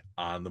guy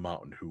on the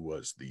mountain who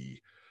was the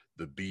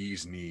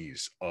bee's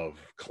knees of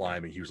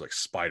climbing. He was like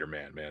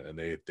Spider-Man, man. And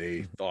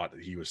they thought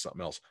that he was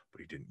something else, but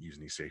he didn't use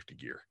any safety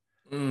gear.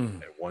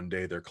 And one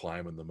day they're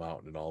climbing the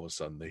mountain, and all of a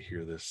sudden they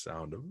hear this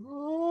sound of,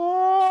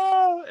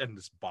 and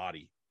this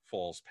body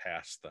falls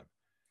past them.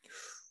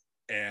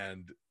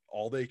 And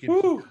all they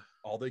can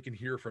all they can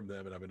hear from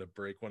them, and I'm going to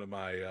break one of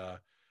my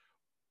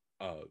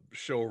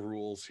show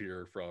rules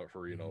here for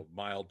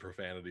mild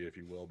profanity, if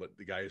you will, but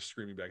the guy is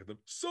screaming back at them,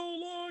 "So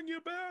long,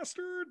 you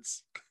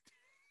bastards!"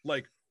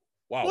 Like,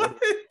 wow,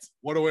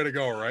 what a way to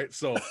go, right?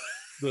 So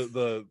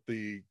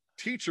the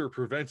teacher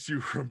prevents you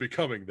from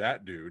becoming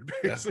that dude,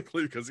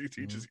 basically, because he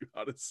teaches you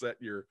how to set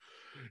your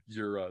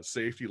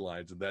safety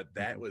lines, and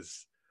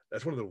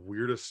that's one of the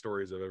weirdest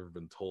stories I've ever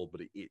been told,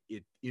 but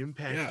it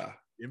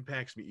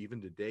impacts me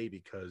even today,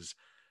 because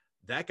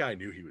that guy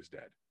knew he was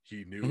dead.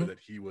 He knew that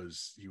he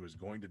was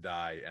going to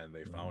die, and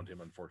they found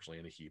him, unfortunately,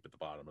 in a heap at the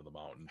bottom of the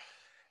mountain.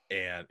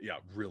 And yeah,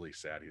 really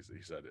sad. He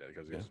said,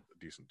 because he was a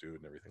decent dude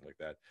and everything like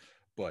that.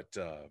 But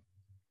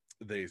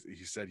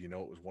he said, it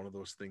was one of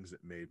those things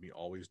that made me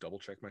always double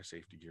check my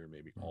safety gear,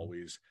 made me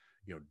always,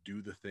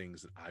 do the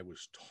things that I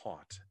was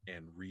taught,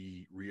 and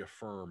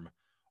reaffirm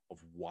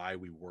of why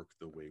we work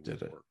the way we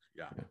work.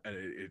 Yeah. And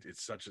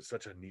it's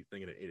such a neat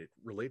thing. And it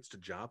relates to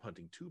job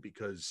hunting too,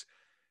 because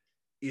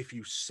if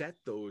you set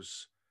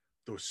those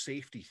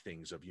safety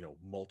things of,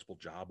 multiple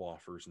job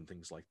offers and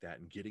things like that,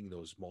 and getting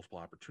those multiple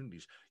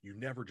opportunities, you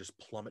never just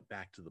plummet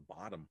back to the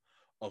bottom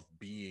of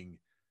being,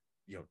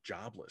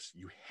 jobless.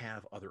 You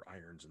have other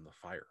irons in the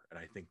fire. And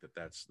I think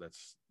that's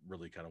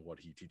really kind of what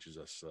he teaches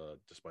us,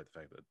 despite the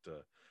fact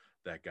that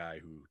that guy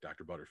who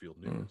Dr. Butterfield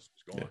knew is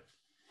gone.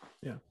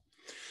 Yeah.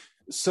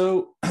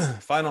 So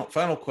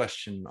final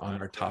question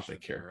on our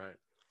topic here. All right.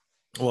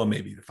 Well,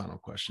 maybe the final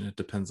question. It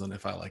depends on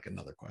if I like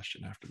another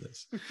question after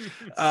this.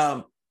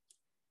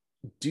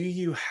 Do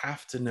you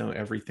have to know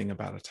everything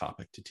about a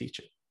topic to teach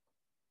it?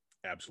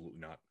 Absolutely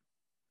not.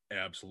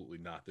 Absolutely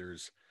not.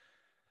 There's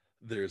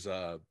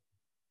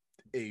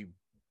a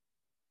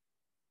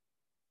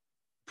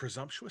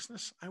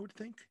presumptuousness, I would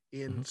think,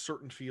 in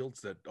certain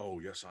fields that, oh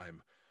yes,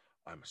 I'm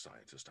a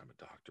scientist, I'm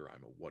a doctor,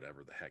 I'm a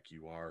whatever the heck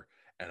you are,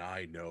 and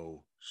I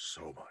know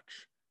so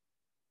much.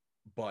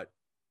 But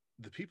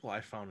the people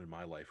I found in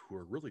my life who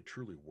are really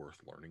truly worth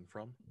learning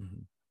from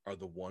are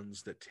the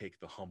ones that take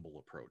the humble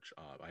approach.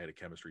 I had a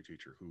chemistry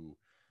teacher who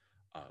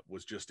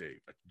was just a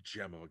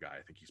gem of a guy.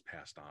 I think he's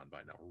passed on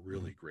by now.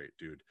 Really great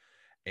dude.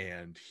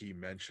 And he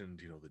mentioned,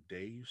 the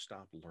day you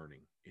stop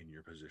learning in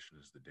your position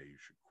is the day you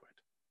should quit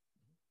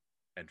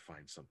and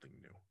find something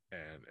new.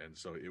 And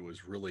so it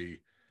was really,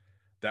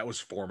 that was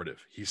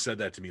formative. He said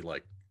that to me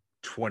like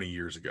 20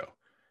 years ago.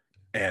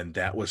 And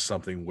that was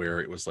something where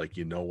it was like,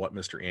 you know what,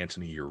 Mr.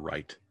 Anthony, you're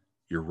right.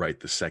 You're right.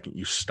 The second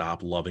you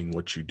stop loving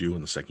what you do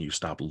and the second you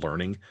stop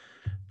learning,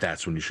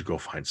 that's when you should go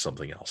find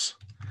something else.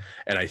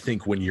 And I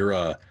think when you're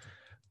a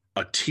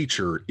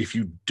teacher, if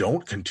you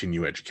don't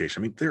continue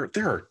education, I mean, there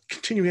are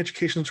continuing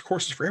education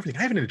courses for everything.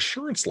 I have an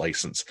insurance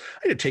license.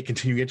 I had to take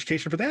continuing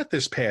education for that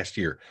this past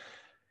year.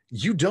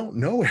 You don't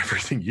know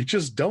everything. You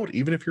just don't.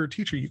 Even if you're a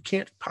teacher, you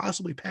can't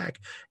possibly pack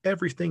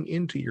everything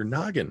into your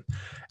noggin.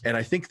 And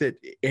I think that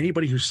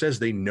anybody who says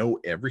they know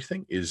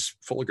everything is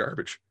full of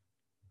garbage.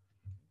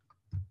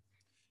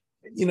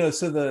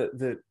 So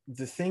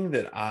the thing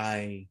that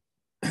I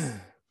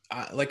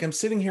like, I'm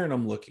sitting here and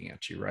I'm looking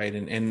at you, right?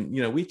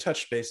 And we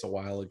touched base a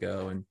while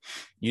ago, and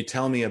you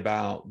tell me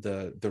about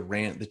the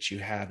rant that you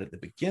had at the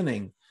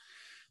beginning,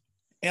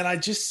 and I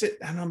just sit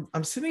and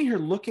I'm sitting here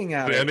looking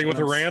at it. Ending with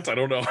a rant? I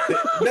don't know.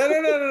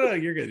 No.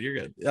 You're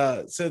good.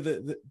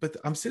 But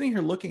I'm sitting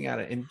here looking at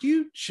it, and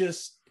you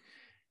just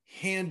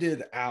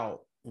handed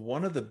out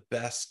one of the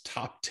best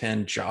top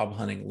 10 job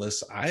hunting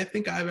lists I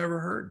think I've ever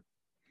heard.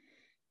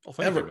 Well,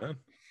 thank you, man.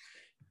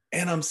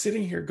 And I'm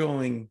sitting here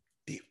going,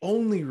 the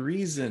only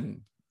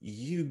reason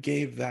you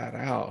gave that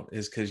out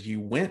is because you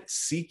went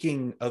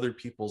seeking other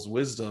people's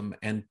wisdom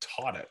and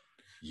taught it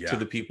to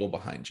the people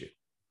behind you.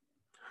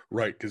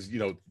 Right. Because,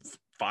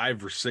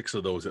 5 or 6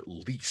 of those at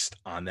least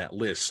on that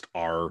list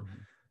are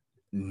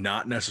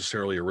not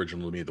necessarily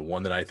original to me. The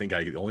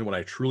only one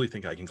I truly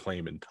think I can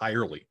claim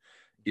entirely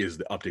is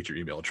the update your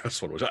email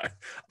address one, which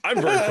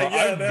I'm very proud.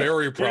 I'm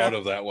very proud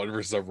of that one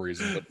for some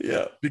reason.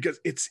 But because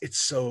it's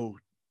so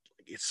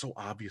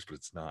obvious, but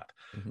it's not.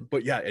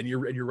 But yeah, and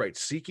you're right.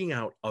 Seeking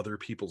out other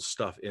people's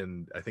stuff.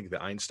 And I think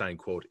the Einstein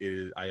quote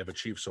is, "I have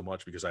achieved so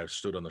much because I have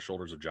stood on the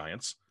shoulders of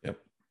giants." Yep.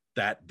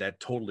 That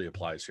totally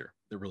applies here.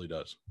 It really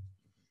does.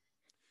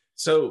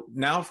 So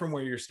now, from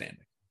where you're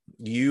standing,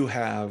 you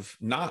have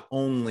not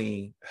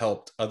only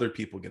helped other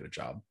people get a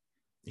job,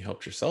 you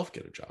helped yourself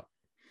get a job.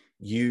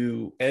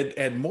 You,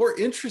 and more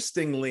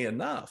interestingly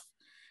enough,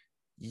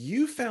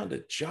 you found a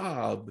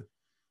job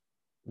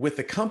with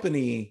a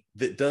company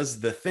that does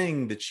the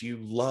thing that you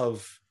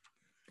love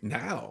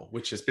now,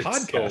 which is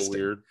podcasting. So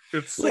weird.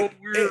 It's so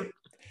weird.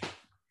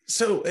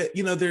 So,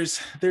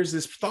 there's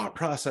this thought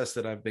process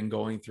that I've been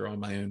going through on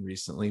my own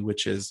recently,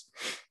 which is,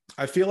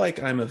 I feel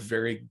like I'm a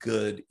very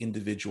good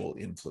individual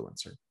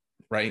influencer,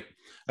 right?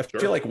 I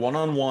feel like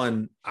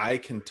one-on-one, I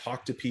can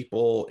talk to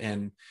people,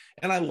 and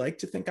I like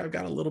to think I've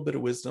got a little bit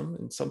of wisdom,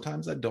 and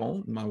sometimes I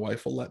don't. And my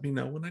wife will let me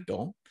know when I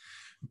don't.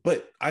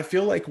 But I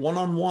feel like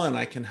one-on-one,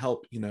 I can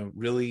help,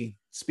 really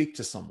speak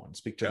to someone,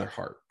 speak to their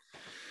heart.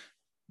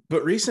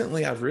 But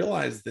recently I've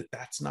realized that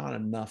that's not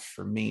enough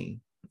for me.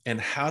 And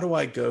how do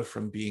I go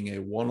from being a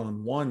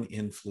one-on-one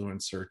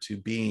influencer to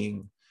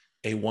being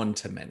a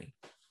one-to-many?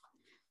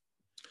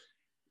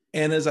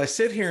 And as I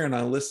sit here and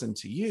I listen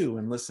to you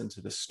and listen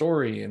to the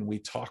story, and we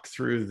talk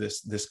through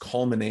this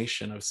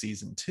culmination of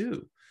season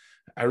 2,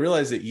 I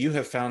realize that you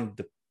have found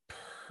the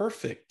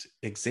perfect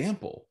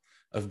example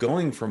of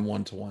going from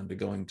one-to-one to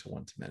going to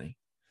one-to-many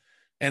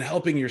and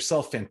helping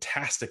yourself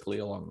fantastically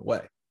along the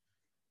way.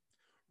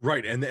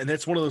 Right. And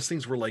that's one of those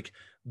things where, like,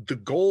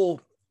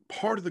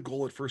 part of the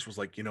goal at first was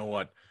like, you know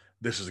what,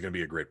 this is going to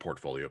be a great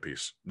portfolio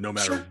piece, no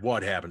matter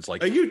what happens.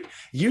 Like,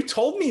 you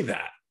told me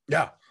that.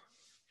 Yeah.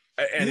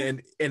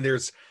 And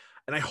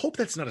I hope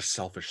that's not a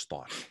selfish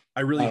thought.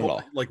 I really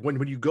hope, like,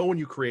 when you go and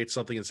you create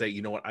something and say,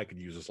 you know what, I could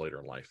use this later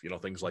in life,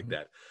 things like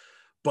that.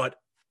 But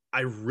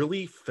I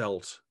really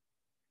felt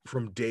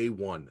from day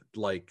one,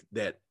 like,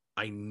 that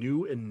I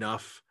knew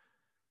enough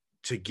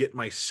to get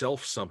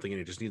myself something,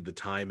 and I just needed the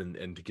time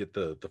and to get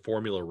the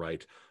formula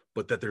right.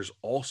 But that there's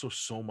also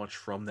so much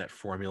from that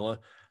formula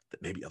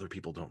that maybe other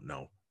people don't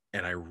know.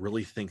 And I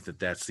really think that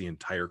that's the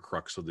entire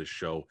crux of this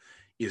show,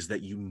 is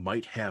that you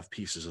might have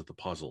pieces of the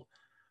puzzle,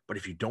 but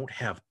if you don't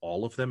have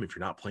all of them, if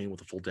you're not playing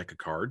with a full deck of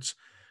cards,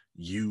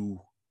 you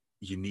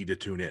need to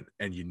tune in,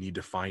 and you need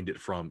to find it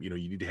from, you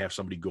need to have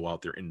somebody go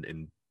out there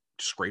and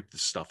scrape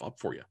this stuff up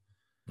for you.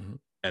 Mm-hmm.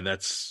 And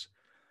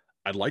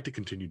I'd like to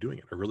continue doing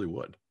it. I really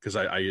would, because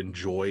I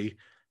enjoy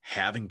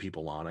having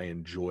people on. I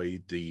enjoy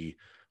the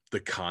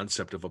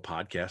concept of a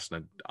podcast.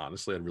 And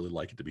honestly, I'd really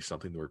like it to be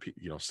something where,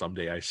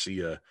 someday I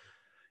see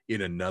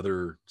in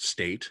another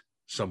state,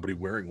 somebody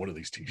wearing one of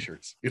these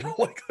t-shirts,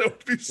 like, that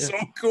would be so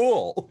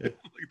cool.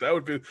 Yeah.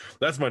 Like,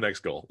 that's my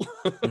next goal.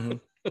 Mm-hmm.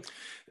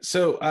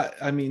 So,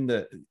 I mean,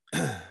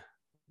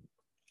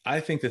 I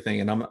think the thing,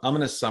 and I'm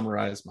going to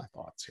summarize my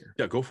thoughts here.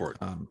 Yeah, go for it.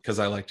 Because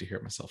I like to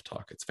hear myself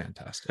talk. It's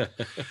fantastic.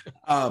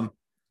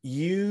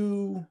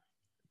 You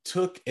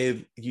took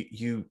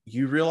you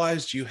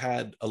realized you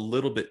had a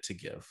little bit to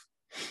give,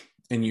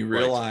 and you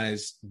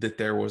realized that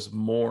there was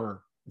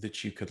more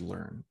that you could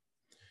learn,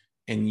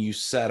 and you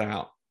set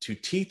out to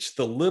teach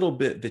the little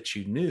bit that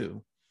you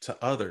knew to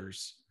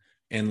others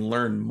and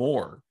learn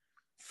more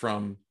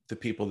from the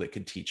people that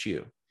could teach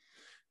you.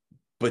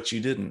 But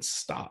you didn't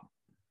stop.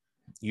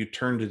 You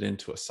turned it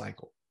into a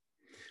cycle.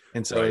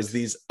 And so as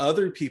these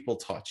other people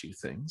taught you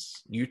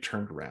things, you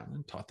turned around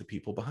and taught the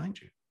people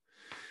behind you.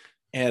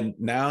 And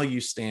now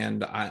you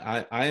stand,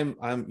 I'm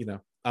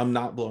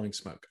not blowing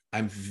smoke.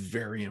 I'm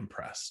very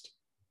impressed.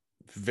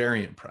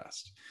 Very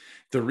impressed.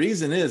 The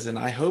reason is, and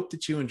I hope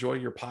that you enjoy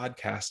your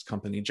podcast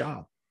company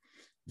job.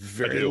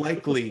 Very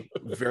likely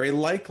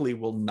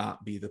will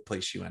not be the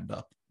place you end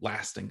up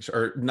lasting,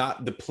 or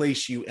not the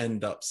place you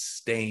end up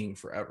staying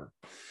forever.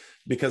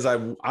 Because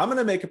I'm going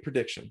to make a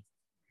prediction.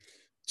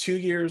 2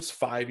 years,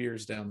 5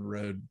 years down the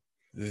road,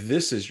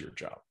 this is your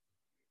job,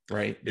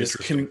 right?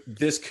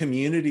 This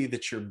community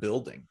that you're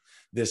building,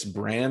 this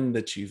brand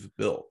that you've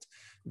built,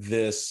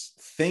 this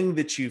thing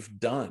that you've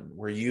done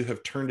where you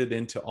have turned it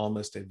into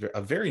almost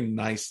a very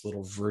nice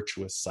little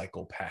virtuous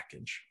cycle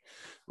package,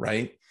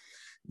 right?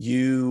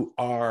 You're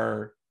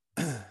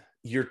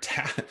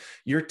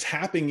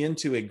tapping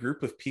into a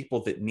group of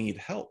people that need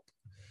help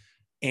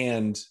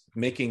and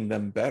making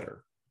them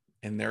better.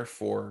 And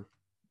therefore,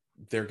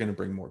 they're going to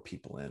bring more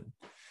people in.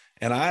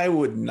 And I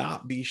would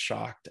not be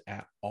shocked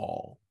at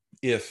all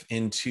if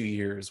in 2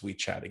 years we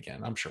chat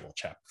again. I'm sure we'll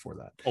chat before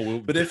that.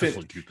 But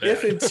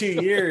if in 2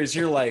 years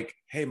you're like,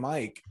 hey,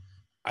 Mike,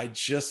 I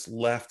just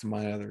left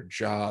my other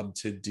job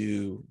to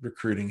do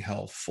Recruiting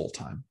Hell full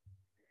time.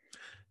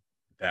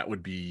 That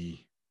would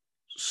be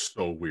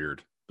so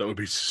weird. That would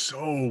be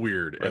so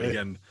weird. Right. And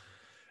again,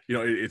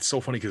 it's so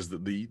funny because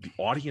the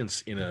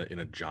audience in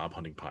a job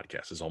hunting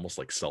podcast is almost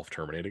like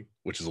self-terminating,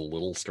 which is a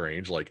little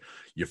strange. Like,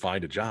 you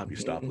find a job, you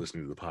stop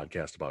listening to the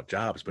podcast about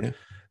jobs, but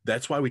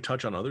that's why we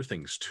touch on other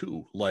things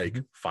too,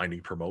 like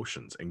finding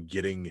promotions and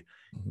getting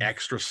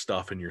extra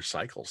stuff in your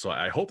cycle. So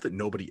I hope that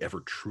nobody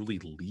ever truly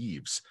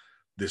leaves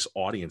this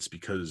audience,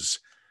 because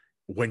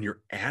when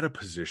you're at a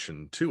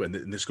position too, and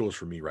this goes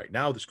for me right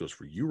now, this goes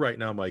for you right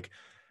now, Mike,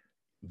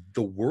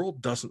 the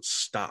world doesn't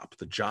stop.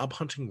 The job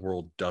hunting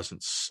world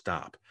doesn't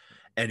stop.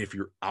 And if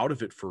you're out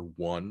of it for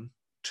 1,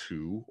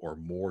 2, or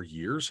more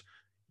years,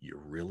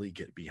 you really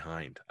get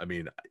behind. I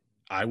mean,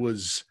 I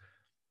was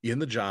in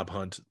the job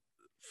hunt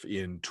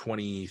in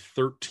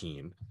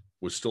 2013,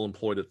 was still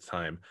employed at the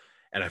time,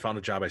 and I found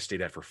a job I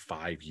stayed at for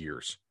 5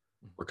 years,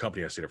 or a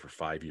company I stayed at for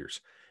 5 years.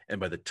 And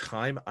by the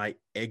time I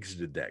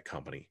exited that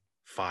company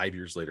 5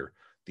 years later,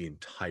 the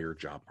entire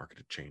job market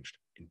had changed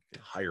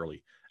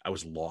entirely. I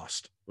was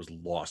lost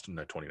in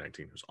that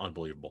 2019. It was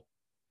unbelievable.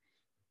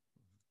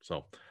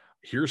 So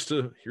here's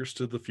to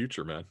the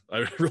future, man.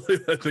 I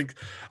think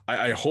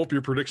I hope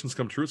your predictions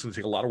come true. It's going to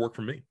take a lot of work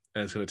from me,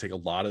 and it's going to take a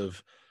lot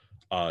of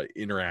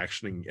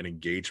interaction and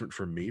engagement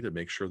from me to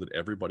make sure that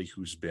everybody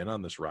who's been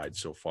on this ride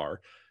so far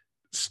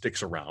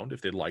sticks around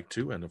if they'd like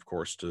to, and of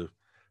course to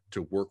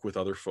work with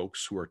other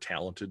folks who are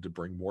talented to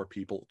bring more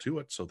people to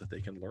it so that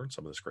they can learn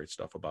some of this great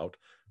stuff about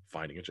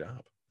finding a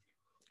job.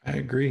 I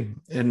agree.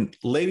 And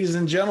ladies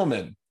and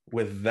gentlemen,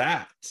 with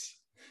that,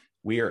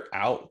 we are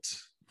out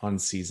on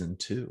season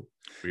 2.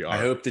 We are. I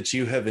hope that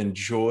you have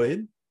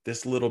enjoyed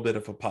this little bit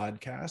of a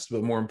podcast,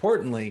 but more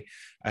importantly,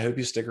 I hope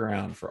you stick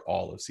around for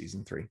all of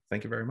season 3.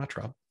 Thank you very much,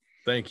 Rob.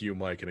 Thank you,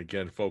 Mike. And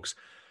again, folks,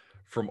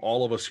 from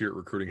all of us here at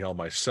Recruiting Hell,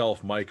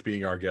 myself, Mike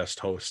being our guest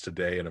host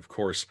today, and of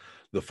course,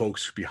 the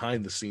folks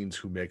behind the scenes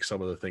who make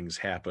some of the things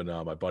happen,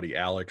 my buddy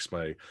Alex,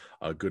 my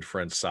good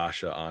friend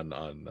Sasha on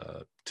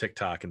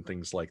TikTok and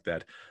things like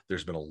that.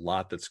 There's been a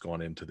lot that's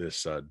gone into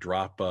this.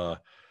 Drop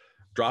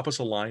us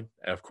a line,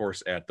 of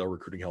course, at the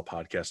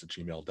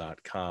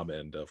recruitinghellpodcast@gmail.com.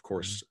 And of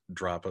course,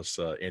 drop us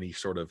any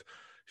sort of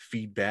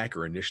feedback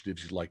or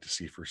initiatives you'd like to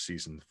see for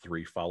season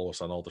 3. Follow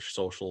us on all the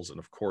socials. And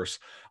of course,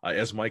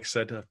 as Mike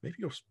said, maybe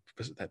go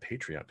visit that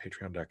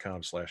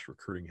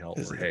patreon.com/recruitinghell.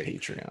 Or hey,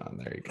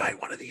 Patreon. There you go. Buy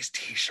one of these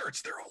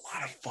t-shirts. They're a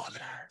lot of fun.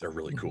 They're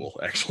really cool.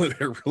 Actually,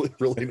 they're really,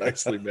 really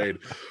nicely made.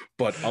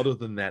 But other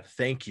than that,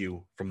 thank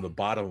you from the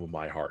bottom of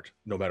my heart,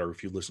 no matter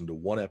if you listen to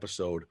one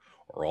episode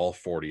or all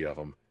 40 of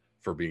them,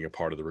 for being a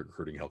part of the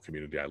Recruiting Hell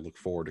community. I look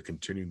forward to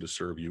continuing to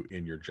serve you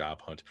in your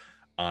job hunt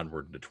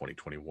onward into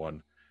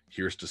 2021.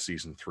 Here's to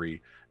season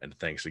 3, and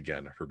thanks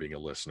again for being a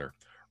listener.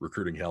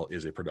 Recruiting Hell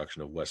is a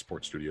production of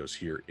Westport Studios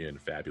here in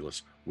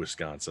fabulous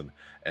Wisconsin.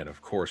 And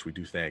of course, we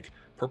do thank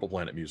Purple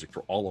Planet Music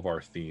for all of our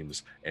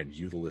themes and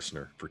you, the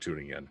listener, for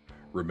tuning in.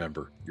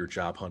 Remember, your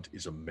job hunt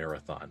is a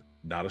marathon,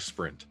 not a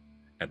sprint,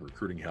 and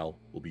Recruiting Hell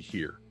will be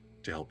here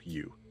to help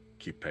you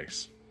keep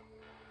pace.